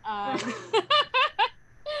that.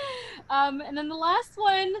 And then the last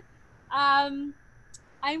one, I'm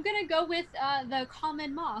gonna go with the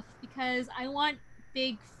common moth because I want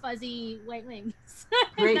big fuzzy white wings.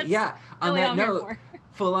 Great, yeah. On really that all I'm here note, for.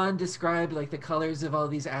 full on describe like the colors of all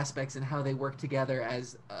these aspects and how they work together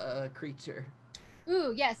as a creature.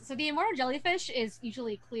 Ooh, yes. So the immortal jellyfish is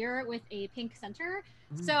usually clear with a pink center.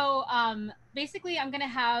 Mm. So basically I'm gonna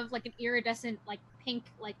have like an iridescent like pink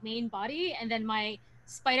like main body, and then my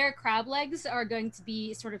spider crab legs are going to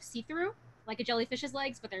be sort of see-through, like a jellyfish's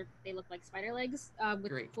legs, but they look like spider legs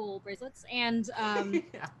with Great. full bracelets. And Yeah.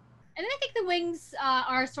 and then I think the wings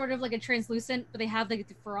are sort of like a translucent, but they have like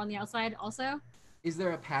the fur on the outside also. Is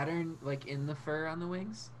there a pattern like in the fur on the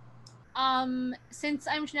wings? Since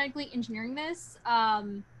I'm genetically engineering this,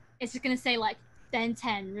 it's just gonna say like Ben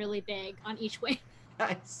 10 really big on each wing.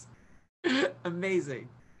 Nice. Amazing.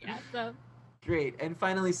 Yeah, so Great. And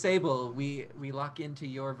finally, Sable, we lock into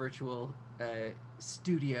your virtual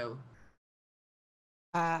studio.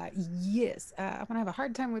 Yes. I'm gonna have a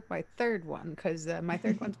hard time with my third one because my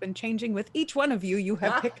third one's been changing with each one of you. You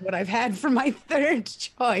have picked what I've had for my third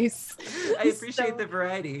choice. I appreciate the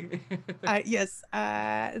variety. Yes.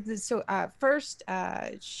 So first,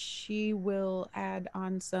 she will add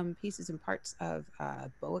on some pieces and parts of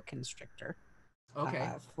boa constrictor. Okay.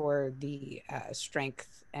 For the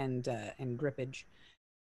strength and grippage.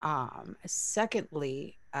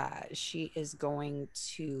 Secondly, she is going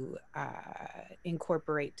to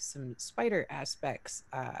incorporate some spider aspects,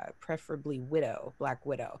 preferably Black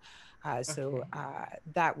Widow. So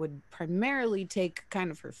that would primarily take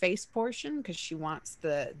kind of her face portion because she wants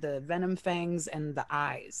the venom fangs and the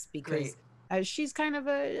eyes because she's kind of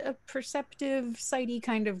a perceptive, sighty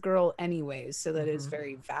kind of girl anyways, so that is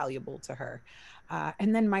very valuable to her.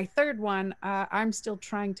 And then my third one, I'm still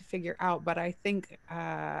trying to figure out, but I think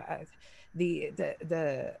I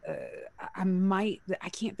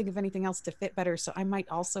can't think of anything else to fit better, so I might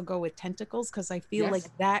also go with tentacles because I feel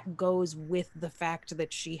like that goes with the fact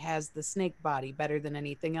that she has the snake body better than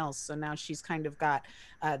anything else. So now she's kind of got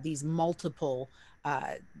these multiple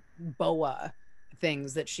boa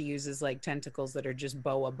things that she uses, like tentacles that are just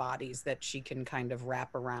boa bodies that she can kind of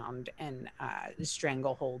wrap around and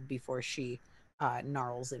stranglehold before she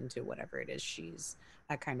gnarls into whatever it is she's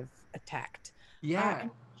kind of attacked. Yeah.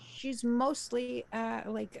 She's mostly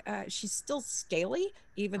she's still scaly,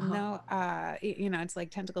 even though it's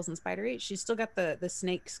like tentacles and spidery. She's still got the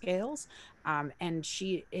snake scales, and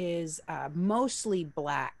she is mostly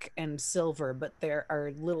black and silver, but there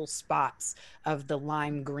are little spots of the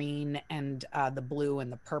lime green and the blue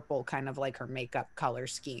and the purple, kind of like her makeup color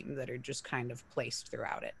scheme, that are just kind of placed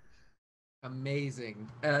throughout it. Amazing.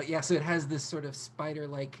 Yeah, so it has this sort of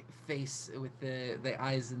spider-like face with the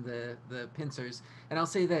eyes and the pincers. And I'll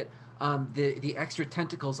say that the extra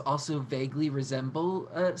tentacles also vaguely resemble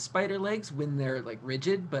spider legs when they're like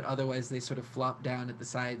rigid, but otherwise they sort of flop down at the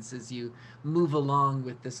sides as you move along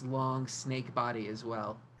with this long snake body as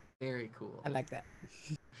well. Very cool. I like that.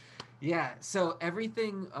 Yeah, so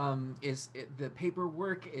everything the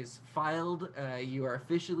paperwork is filed. You are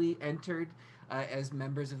officially entered as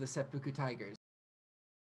members of the Seppuku Tigers.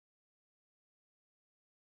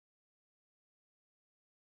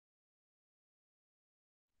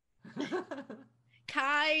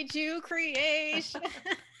 Kaiju creation.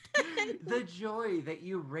 The joy that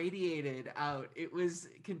you radiated out, it was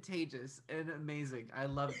contagious and amazing. I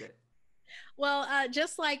loved it. Well,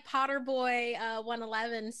 just like Potter Boy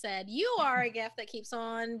 111 said, you are a gift that keeps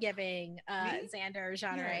on giving, Xander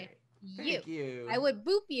Jeanneret. Thank you. I would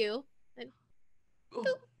boop you.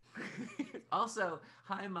 Also,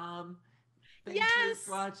 hi, Mom. Thanks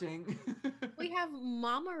for watching. We have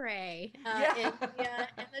Mama Ray in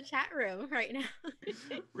the chat room right now.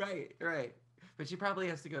 Right. But she probably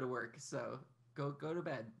has to go to work, so go to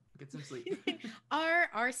bed. Get some sleep.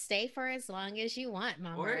 or stay for as long as you want,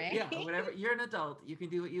 Mama Ray. Yeah, whatever. You're an adult. You can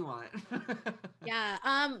do what you want. Yeah.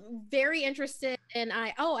 Very interested in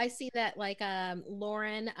I see that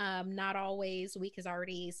Lauren, Not Always Weak, has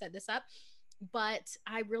already set this up. But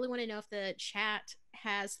I really want to know if the chat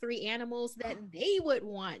has 3 animals that they would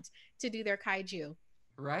want to do their kaiju.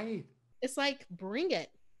 Right. It's like, bring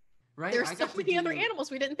it. Right. There's so many other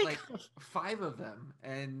animals we didn't think of. 5 of them.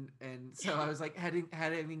 And so I was like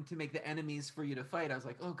having to make the enemies for you to fight. I was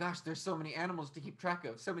like, oh gosh, there's so many animals to keep track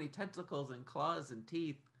of. So many tentacles and claws and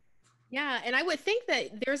teeth. Yeah, and I would think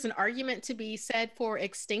that there's an argument to be said for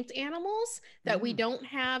extinct animals that we don't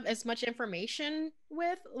have as much information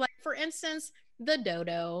with. Like, for instance, the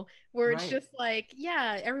dodo, where it's just like,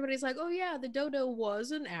 yeah, everybody's like, oh yeah, the dodo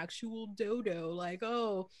was an actual dodo. Like,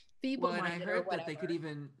 oh, feeble minded. Well, and I heard that they could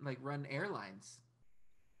even like run airlines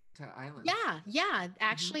to islands. Yeah.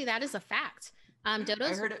 Actually, that is a fact.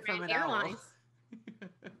 Dodos I heard it from an airlines.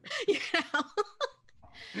 Owl.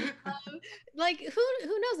 Like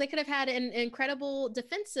 ¡Who knows? They could have had an incredible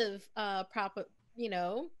defensive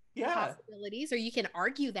possibilities, or you can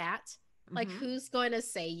argue that. Like, who's going to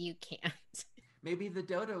say you can't? Maybe the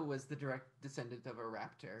dodo was the direct descendant of a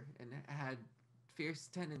raptor and had fierce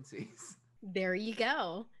tendencies. There you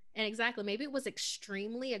go. And exactly, maybe it was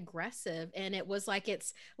extremely aggressive, and it was like,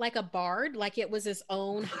 it's like a bard, like it was his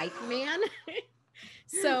own hype man.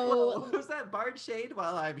 So whoa, was that bard shade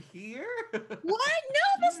while I'm here? What? No,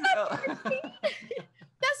 that's not bard shade.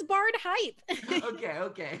 That's bard hype.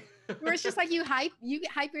 Okay. Where it's just like you hype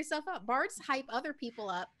yourself up. Bards hype other people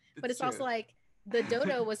up, but it's also like the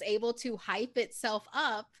dodo was able to hype itself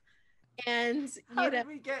up. And how did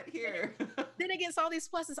we get here? Then it gets all these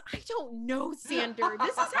pluses. I don't know, Xander.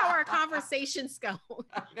 This is how our conversations go.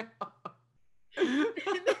 I know.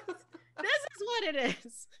 This is what it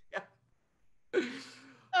is. Yeah.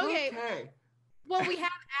 Okay. Well, we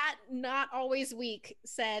have at Not Always Weak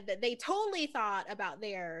said that they totally thought about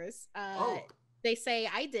theirs. They say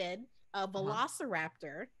I did a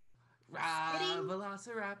velociraptor.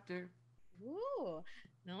 Velociraptor. Ooh,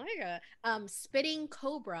 no, spitting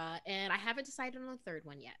cobra, and I haven't decided on the third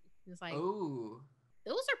one yet. It's like, oh,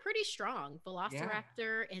 those are pretty strong.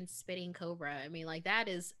 Velociraptor and spitting cobra. I mean, like, that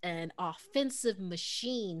is an offensive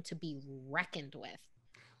machine to be reckoned with.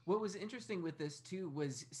 What was interesting with this too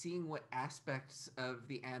was seeing what aspects of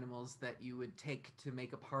the animals that you would take to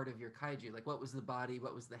make a part of your kaiju. Like, what was the body,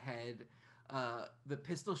 what was the head, the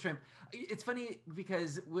pistol shrimp. It's funny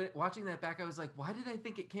because watching that back, I was like, why did I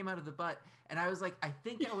think it came out of the butt? And I was like, I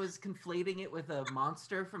think I was conflating it with a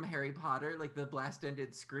monster from Harry Potter, like the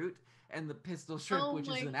blast-ended Scroot, and the pistol shrimp, which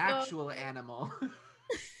is an actual animal.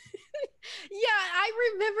 Yeah, I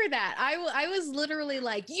remember that. I was literally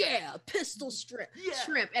like, yeah, pistol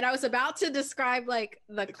shrimp. And I was about to describe like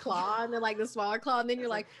the claw and then like the smaller claw. And then you're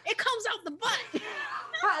like, it comes out the butt.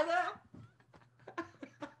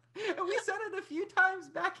 And we said it a few times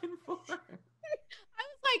back and forth. I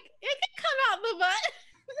was like, it can come out the butt.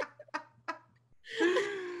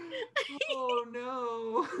 Oh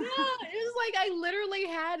no. Yeah, it was like I literally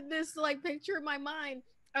had this like picture in my mind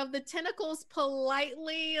of the tentacles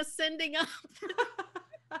politely ascending up.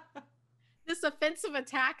 This offensive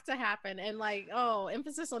attack to happen, and like, oh,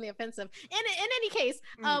 emphasis on the offensive. And in any case,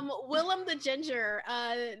 Willem the Ginger,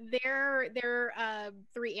 they're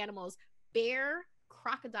three animals: bear,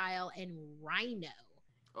 crocodile, and rhino.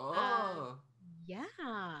 Oh.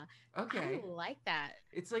 Yeah. Okay. I like that.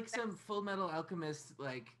 It's like some Full Metal Alchemist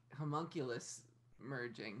like homunculus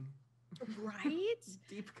merging. Right?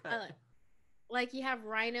 Deep cut. Like you have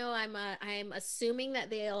rhino, I'm assuming that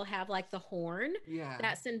they'll have like the horn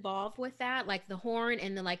that's involved with that, like the horn,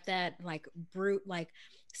 and then like that like brute like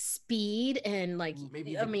speed and like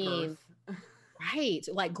maybe right,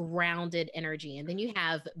 like grounded energy. And then you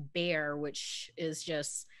have bear, which is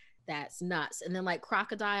just that's nuts. And then like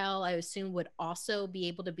crocodile, I assume would also be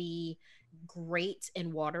able to be great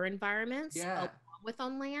in water environments. Yeah. With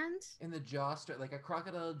on land. And the jaw like a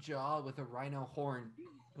crocodile jaw with a rhino horn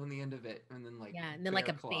on the end of it, and then like and then like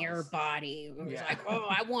a claws. bear body. It was like, oh,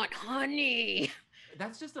 I want honey.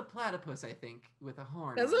 That's just a platypus, I think, with a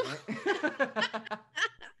horn.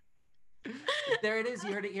 There it is.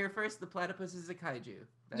 You heard it here first. The platypus is a kaiju.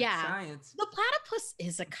 That's science. The platypus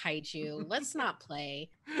is a kaiju. Let's not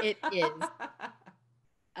play. It is.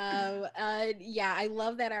 Yeah, I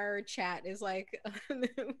love that our chat is like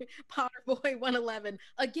Potterboy 111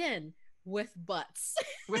 again with butts.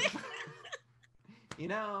 You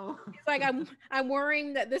know, it's like I'm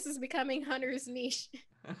worrying that this is becoming Hunter's niche.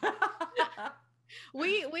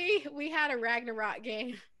 we had a Ragnarok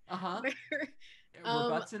game. Were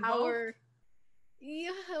butts involved?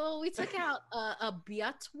 We took out a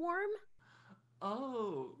Bjut worm.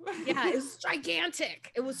 Oh, yeah, it was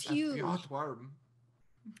gigantic. It was huge. A Bjut worm.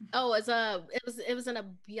 Oh, it was in a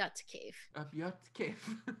Bjut cave. A Bjut cave.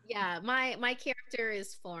 Yeah, my character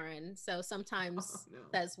is foreign, so sometimes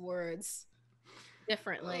says words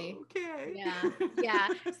differently. Okay. Yeah.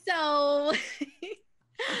 So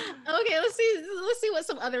okay, let's see what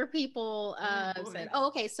some other people said.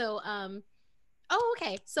 Okay. So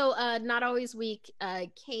Not Always Weak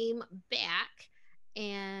came back,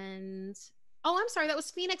 and I'm sorry, that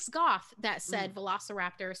was Phoenix Goth that said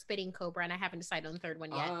Velociraptor, spitting cobra, and I haven't decided on the third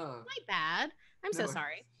one yet. My bad. I'm so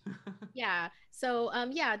sorry. Yeah. So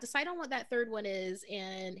decide on what that third one is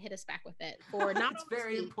and hit us back with it. For not it's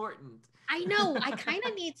very important. I know. I kind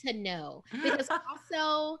of need to know, because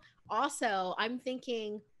also I'm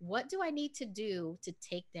thinking, what do I need to do to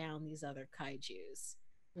take down these other kaijus?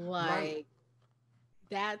 Like,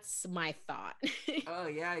 that's my thought. Oh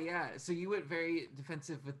yeah. So you went very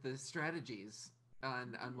defensive with the strategies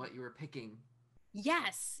on what you were picking.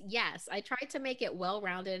 Yes. I tried to make it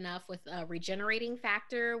well-rounded enough with a regenerating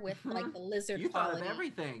factor, with like the lizard quality. Thought of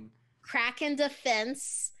everything. Kraken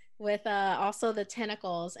defense with also the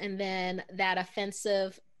tentacles, and then that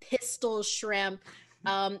offensive pistol shrimp.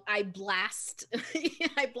 I blast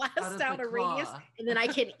out a radius, and then I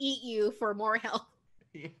can eat you for more health.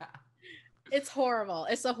 Yeah. It's horrible.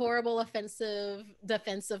 It's a horrible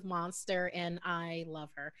defensive monster, and I love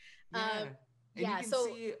her. And you can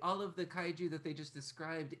see all of the kaiju that they just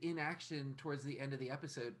described in action towards the end of the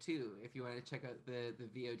episode too, if you want to check out the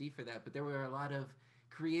VOD for that. But there were a lot of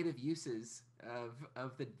creative uses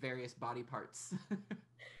of the various body parts.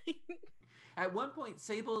 At one point,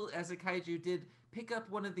 Sable as a kaiju did pick up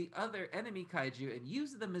one of the other enemy kaiju and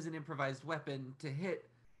use them as an improvised weapon to hit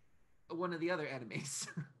one of the other enemies.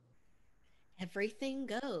 Everything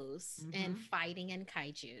goes in fighting and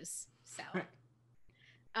kaijus. So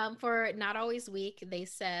for Not Always Weak, they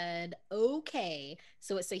said okay.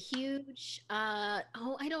 So it's a huge I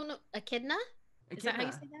don't know, echidna? Is that how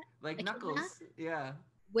you say that? Like echidna? Knuckles. Yeah.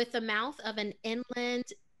 With the mouth of an inland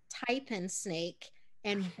taipan snake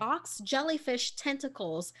and box jellyfish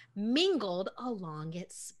tentacles mingled along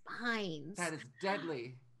its spines. That is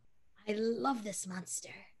deadly. I love this monster.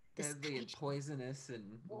 This Deadly and poisonous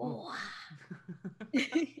and oh. This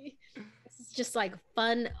is just like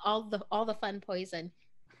fun, all the fun poison.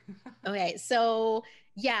 Okay, so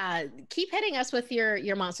yeah, keep hitting us with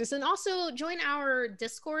your monsters, and also join our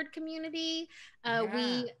Discord community.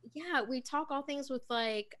 We talk all things with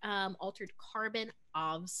like Altered Carbon,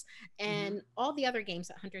 OVS, and all the other games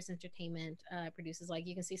that Hunters Entertainment produces. Like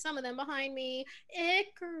you can see some of them behind me.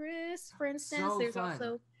 Icarus, for instance. So There's fun.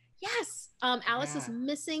 also Alice is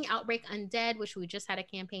Missing, Outbreak Undead, which we just had a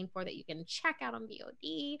campaign for that you can check out on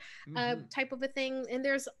VOD, type of a thing. And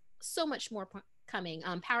there's so much more coming.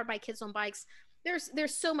 Powered by Kids on Bikes.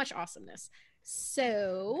 There's so much awesomeness.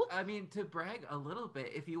 So I mean, to brag a little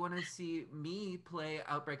bit, if you want to see me play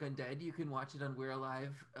Outbreak Undead, you can watch it on We're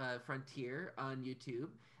Alive Frontier on YouTube.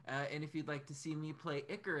 And if you'd like to see me play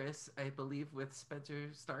Icarus, I believe with Spencer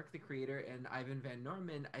Stark, the creator, and Ivan Van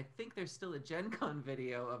Norman, I think there's still a Gen Con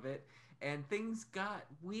video of it, and things got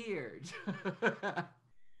weird.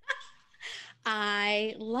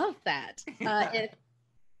 I love that.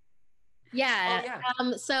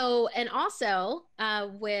 So, and also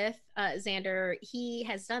with Xander, he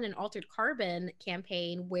has done an Altered Carbon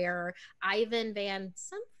campaign where Ivan Van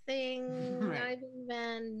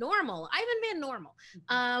Normal,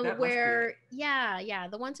 where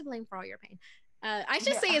the one to blame for all your pain. I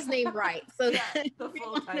should say his name right. So the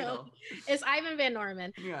full title is Ivan Van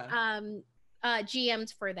Norman.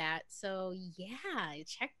 GM'd for that. So yeah,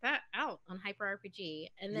 check that out on Hyper RPG.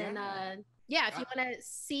 And then if you want to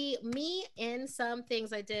see me in some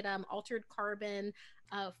things, I did Altered Carbon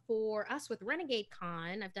for us with Renegade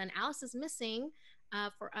Con. I've done Alice is Missing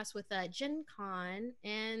for us with Gen Con,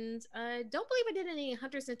 and don't believe I did any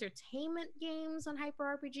Hunters Entertainment games on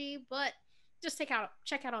Hyper RPG, but just check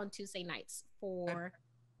out on Tuesday nights for.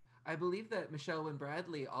 I believe that Michelle and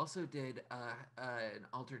Bradley also did an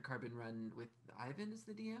Altered Carbon run with Ivan as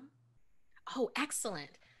the DM. Oh,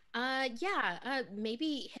 excellent.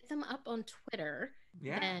 Maybe hit them up on Twitter.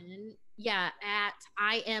 And at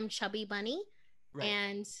I am Chubby Bunny. Right.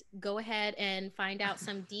 And go ahead and find out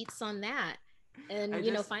some deets on that. And,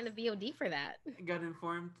 find the VOD for that. Got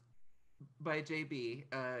informed by JB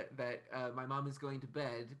that my mom is going to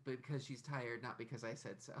bed because she's tired, not because I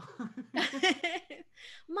said so.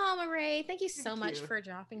 Mama Ray, thank you so much for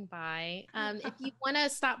dropping by. If you want to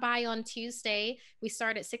stop by on Tuesday, we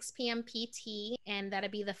start at 6 p.m. PT, and that'll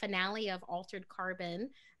be the finale of Altered Carbon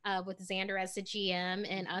with Xander as the GM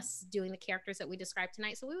and us doing the characters that we described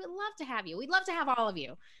tonight. So we would love to have you. We'd love to have all of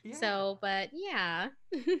you. Yeah. So, but yeah.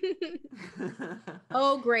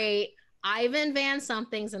 Oh, great. Ivan Van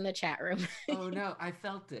something's in the chat room. Oh no, I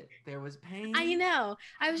felt it. There was pain. I know.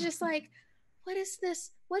 I was just like, what is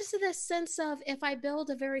this? What is this sense of if I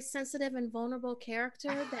build a very sensitive and vulnerable character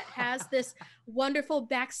that has this wonderful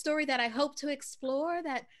backstory that I hope to explore,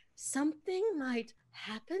 that something might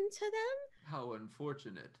happen to them? How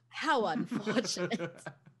unfortunate. How unfortunate.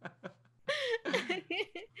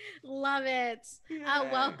 Love it.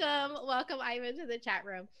 Welcome Ivan to the chat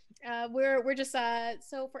room. We're just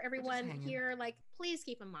so for everyone here, like, please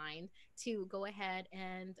keep in mind to go ahead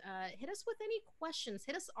and hit us with any questions.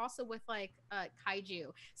 Hit us also with like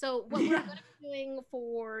kaiju. So what we're going to be doing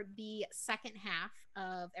for the second half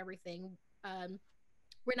of everything,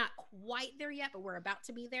 we're not quite there yet, but we're about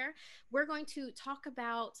to be there. We're going to talk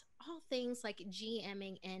about all things like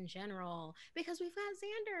GMing in general, because we've got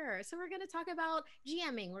Xander. So we're going to talk about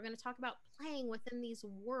GMing. We're going to talk about playing within these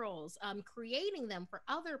worlds, creating them for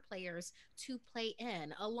other players to play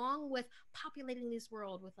in, along with populating these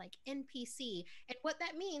worlds with like NPC and what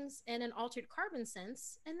that means in an Altered Carbon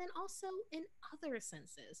sense, and then also in other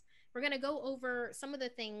senses. We're going to go over some of the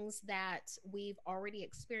things that we've already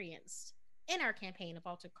experienced in our campaign of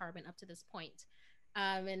Altered Carbon up to this point.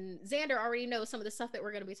 And Xander already knows some of the stuff that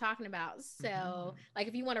we're going to be talking about. So like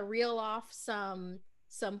if you want to reel off some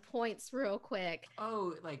points real quick.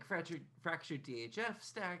 Oh, like fractured DHF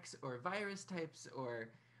stacks or virus types or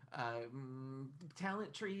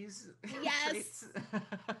talent trees. Yes.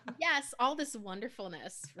 Yes, all this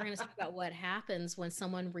wonderfulness. We're going to talk about what happens when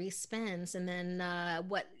someone respins, and then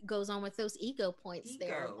what goes on with those ego points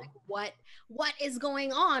there. Like what is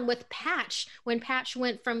going on with Patch when Patch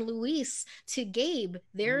went from Luis to Gabe?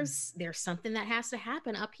 There's something that has to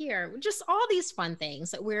happen up here. Just all these fun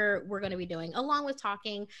things that we're going to be doing, along with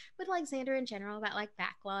talking with Alexander in general about like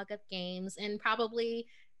backlog of games, and probably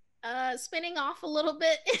spinning off a little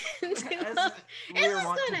bit into we're it's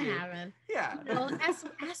wont to gonna do. happen. Yeah. You know,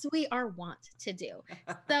 as we are wont to do.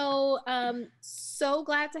 So so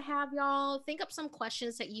glad to have y'all. Think up some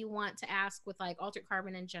questions that you want to ask with like Altered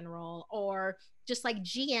Carbon in general, or just like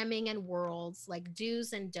GMing and worlds, like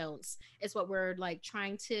do's and don'ts is what we're like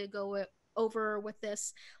trying to go over with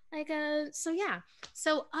this. Like so yeah.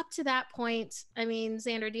 So up to that point, I mean,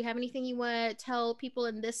 Xander, do you have anything you want to tell people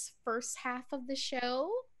in this first half of the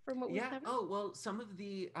show from what we've covered? Oh, well, some of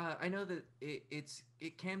the I know that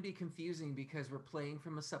it can be confusing because we're playing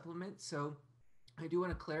from a supplement. So I do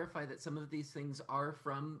want to clarify that some of these things are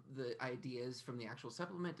from the ideas from the actual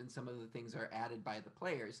supplement, and some of the things are added by the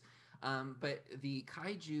players. But the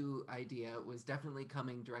kaiju idea was definitely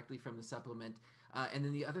coming directly from the supplement. And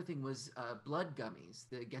then the other thing was blood gummies,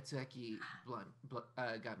 the Getseki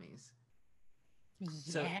gummies.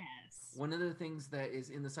 So Yes. one of the things that is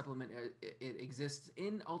in the supplement, it exists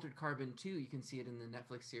in Altered Carbon too. You can see it in the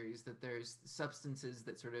Netflix series that there's substances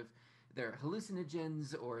that sort of they're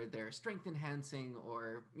hallucinogens or they're strength enhancing,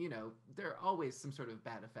 or you know, there are always some sort of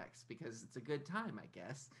bad effects because it's a good time, I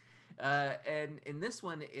guess. And in this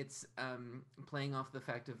one, it's playing off the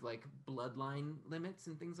fact of like bloodline limits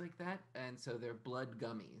and things like that, and so they're blood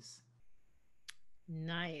gummies.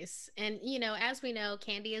 Nice. And you know, as we know,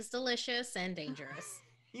 candy is delicious and dangerous.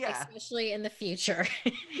 Yeah. Especially in the future.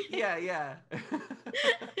 Yeah.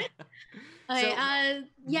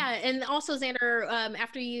 Yeah, and also Xander,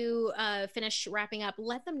 after you finish wrapping up,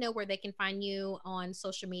 let them know where they can find you on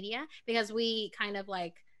social media, because we kind of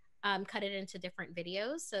like cut it into different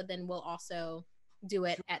videos. So then we'll also do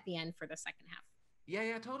it at the end for the second half.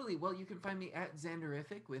 Yeah, totally. Well, you can find me at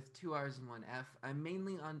Xanderific with 2 R's and 1 F. I'm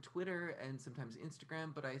mainly on Twitter and sometimes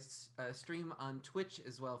Instagram, but I stream on Twitch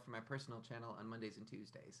as well for my personal channel on Mondays and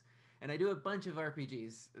Tuesdays. And I do a bunch of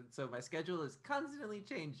RPGs, so my schedule is constantly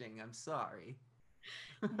changing. I'm sorry.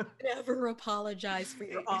 Never apologize for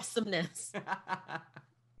your awesomeness.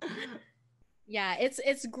 Yeah,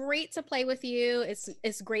 it's great to play with you.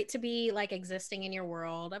 It's great to be like existing in your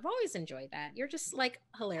world. I've always enjoyed that. You're just like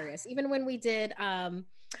hilarious. Even when we did like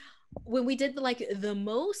the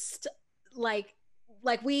most like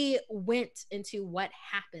we went into what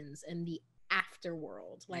happens in the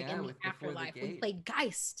afterworld, like in the afterlife. We played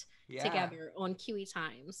Geist together on QE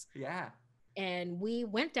Times. Yeah. And we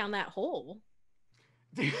went down that hole.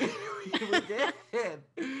 We did.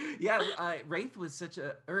 Yeah, Wraith was such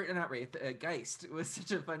a, or not Wraith, Geist was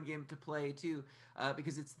such a fun game to play too,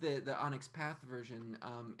 because it's the Onyx Path version,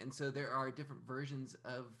 and so there are different versions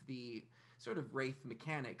of the sort of Wraith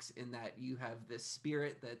mechanics in that you have this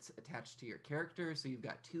spirit that's attached to your character, so you've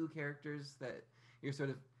got two characters that you're sort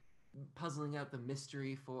of puzzling out the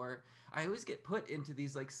mystery for. I always get put into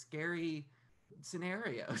these like scary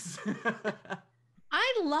scenarios.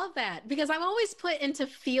 I love that because I'm always put into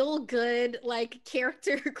feel good, like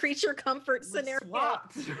character creature comfort scenario.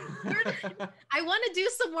 I want to do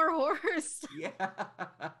some more horrors. Yeah.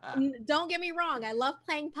 Don't get me wrong. I love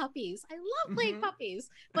playing puppies. I love playing puppies.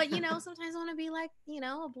 But, you know, sometimes I want to be like, you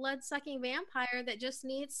know, a blood sucking vampire that just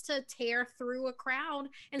needs to tear through a crowd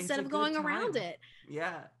instead of going around it.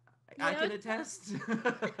 Yeah. I can attest.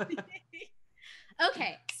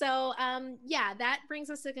 Okay, so yeah, that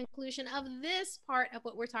brings us to the conclusion of this part of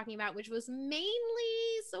what we're talking about, which was mainly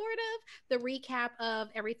sort of the recap of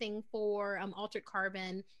everything for Altered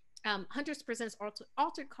Carbon, Hunters Presents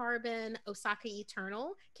Altered Carbon Osaka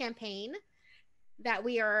Eternal campaign that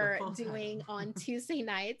we are doing on Tuesday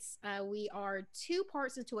nights. We are 2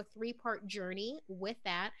 parts into a 3-part journey with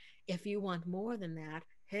that. If you want more than that,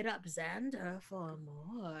 hit up Xander for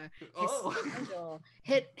more.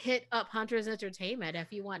 Hit up Hunters Entertainment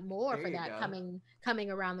if you want more for that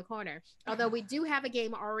coming around the corner. Although we do have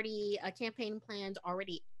a campaign planned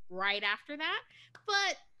already right after that,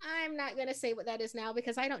 but I'm not gonna say what that is now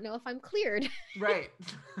because I don't know if I'm cleared. Right.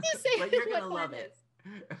 But you're gonna love it.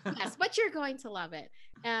 Yes, but you're going to love it.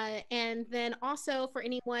 And then also for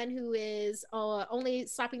anyone who is only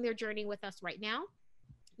stopping their journey with us right now,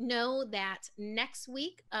 know that next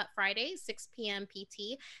week, Friday, 6 p.m.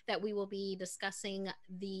 PT, that we will be discussing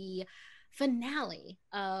the finale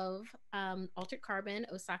of Altered Carbon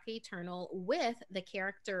Osaka Eternal with the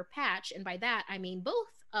character Patch. And by that, I mean both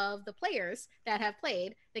of the players that have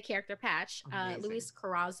played the character Patch, Luis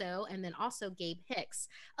Carrazzo, and then also Gabe Hicks,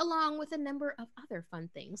 along with a number of other fun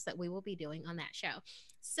things that we will be doing on that show.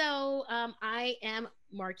 So I am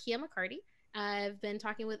Markeia McCarty. I've been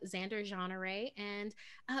talking with Xander Jeanneret, and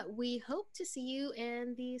we hope to see you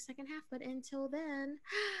in the second half. But until then,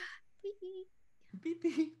 beep, beep.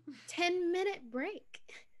 10-minute break.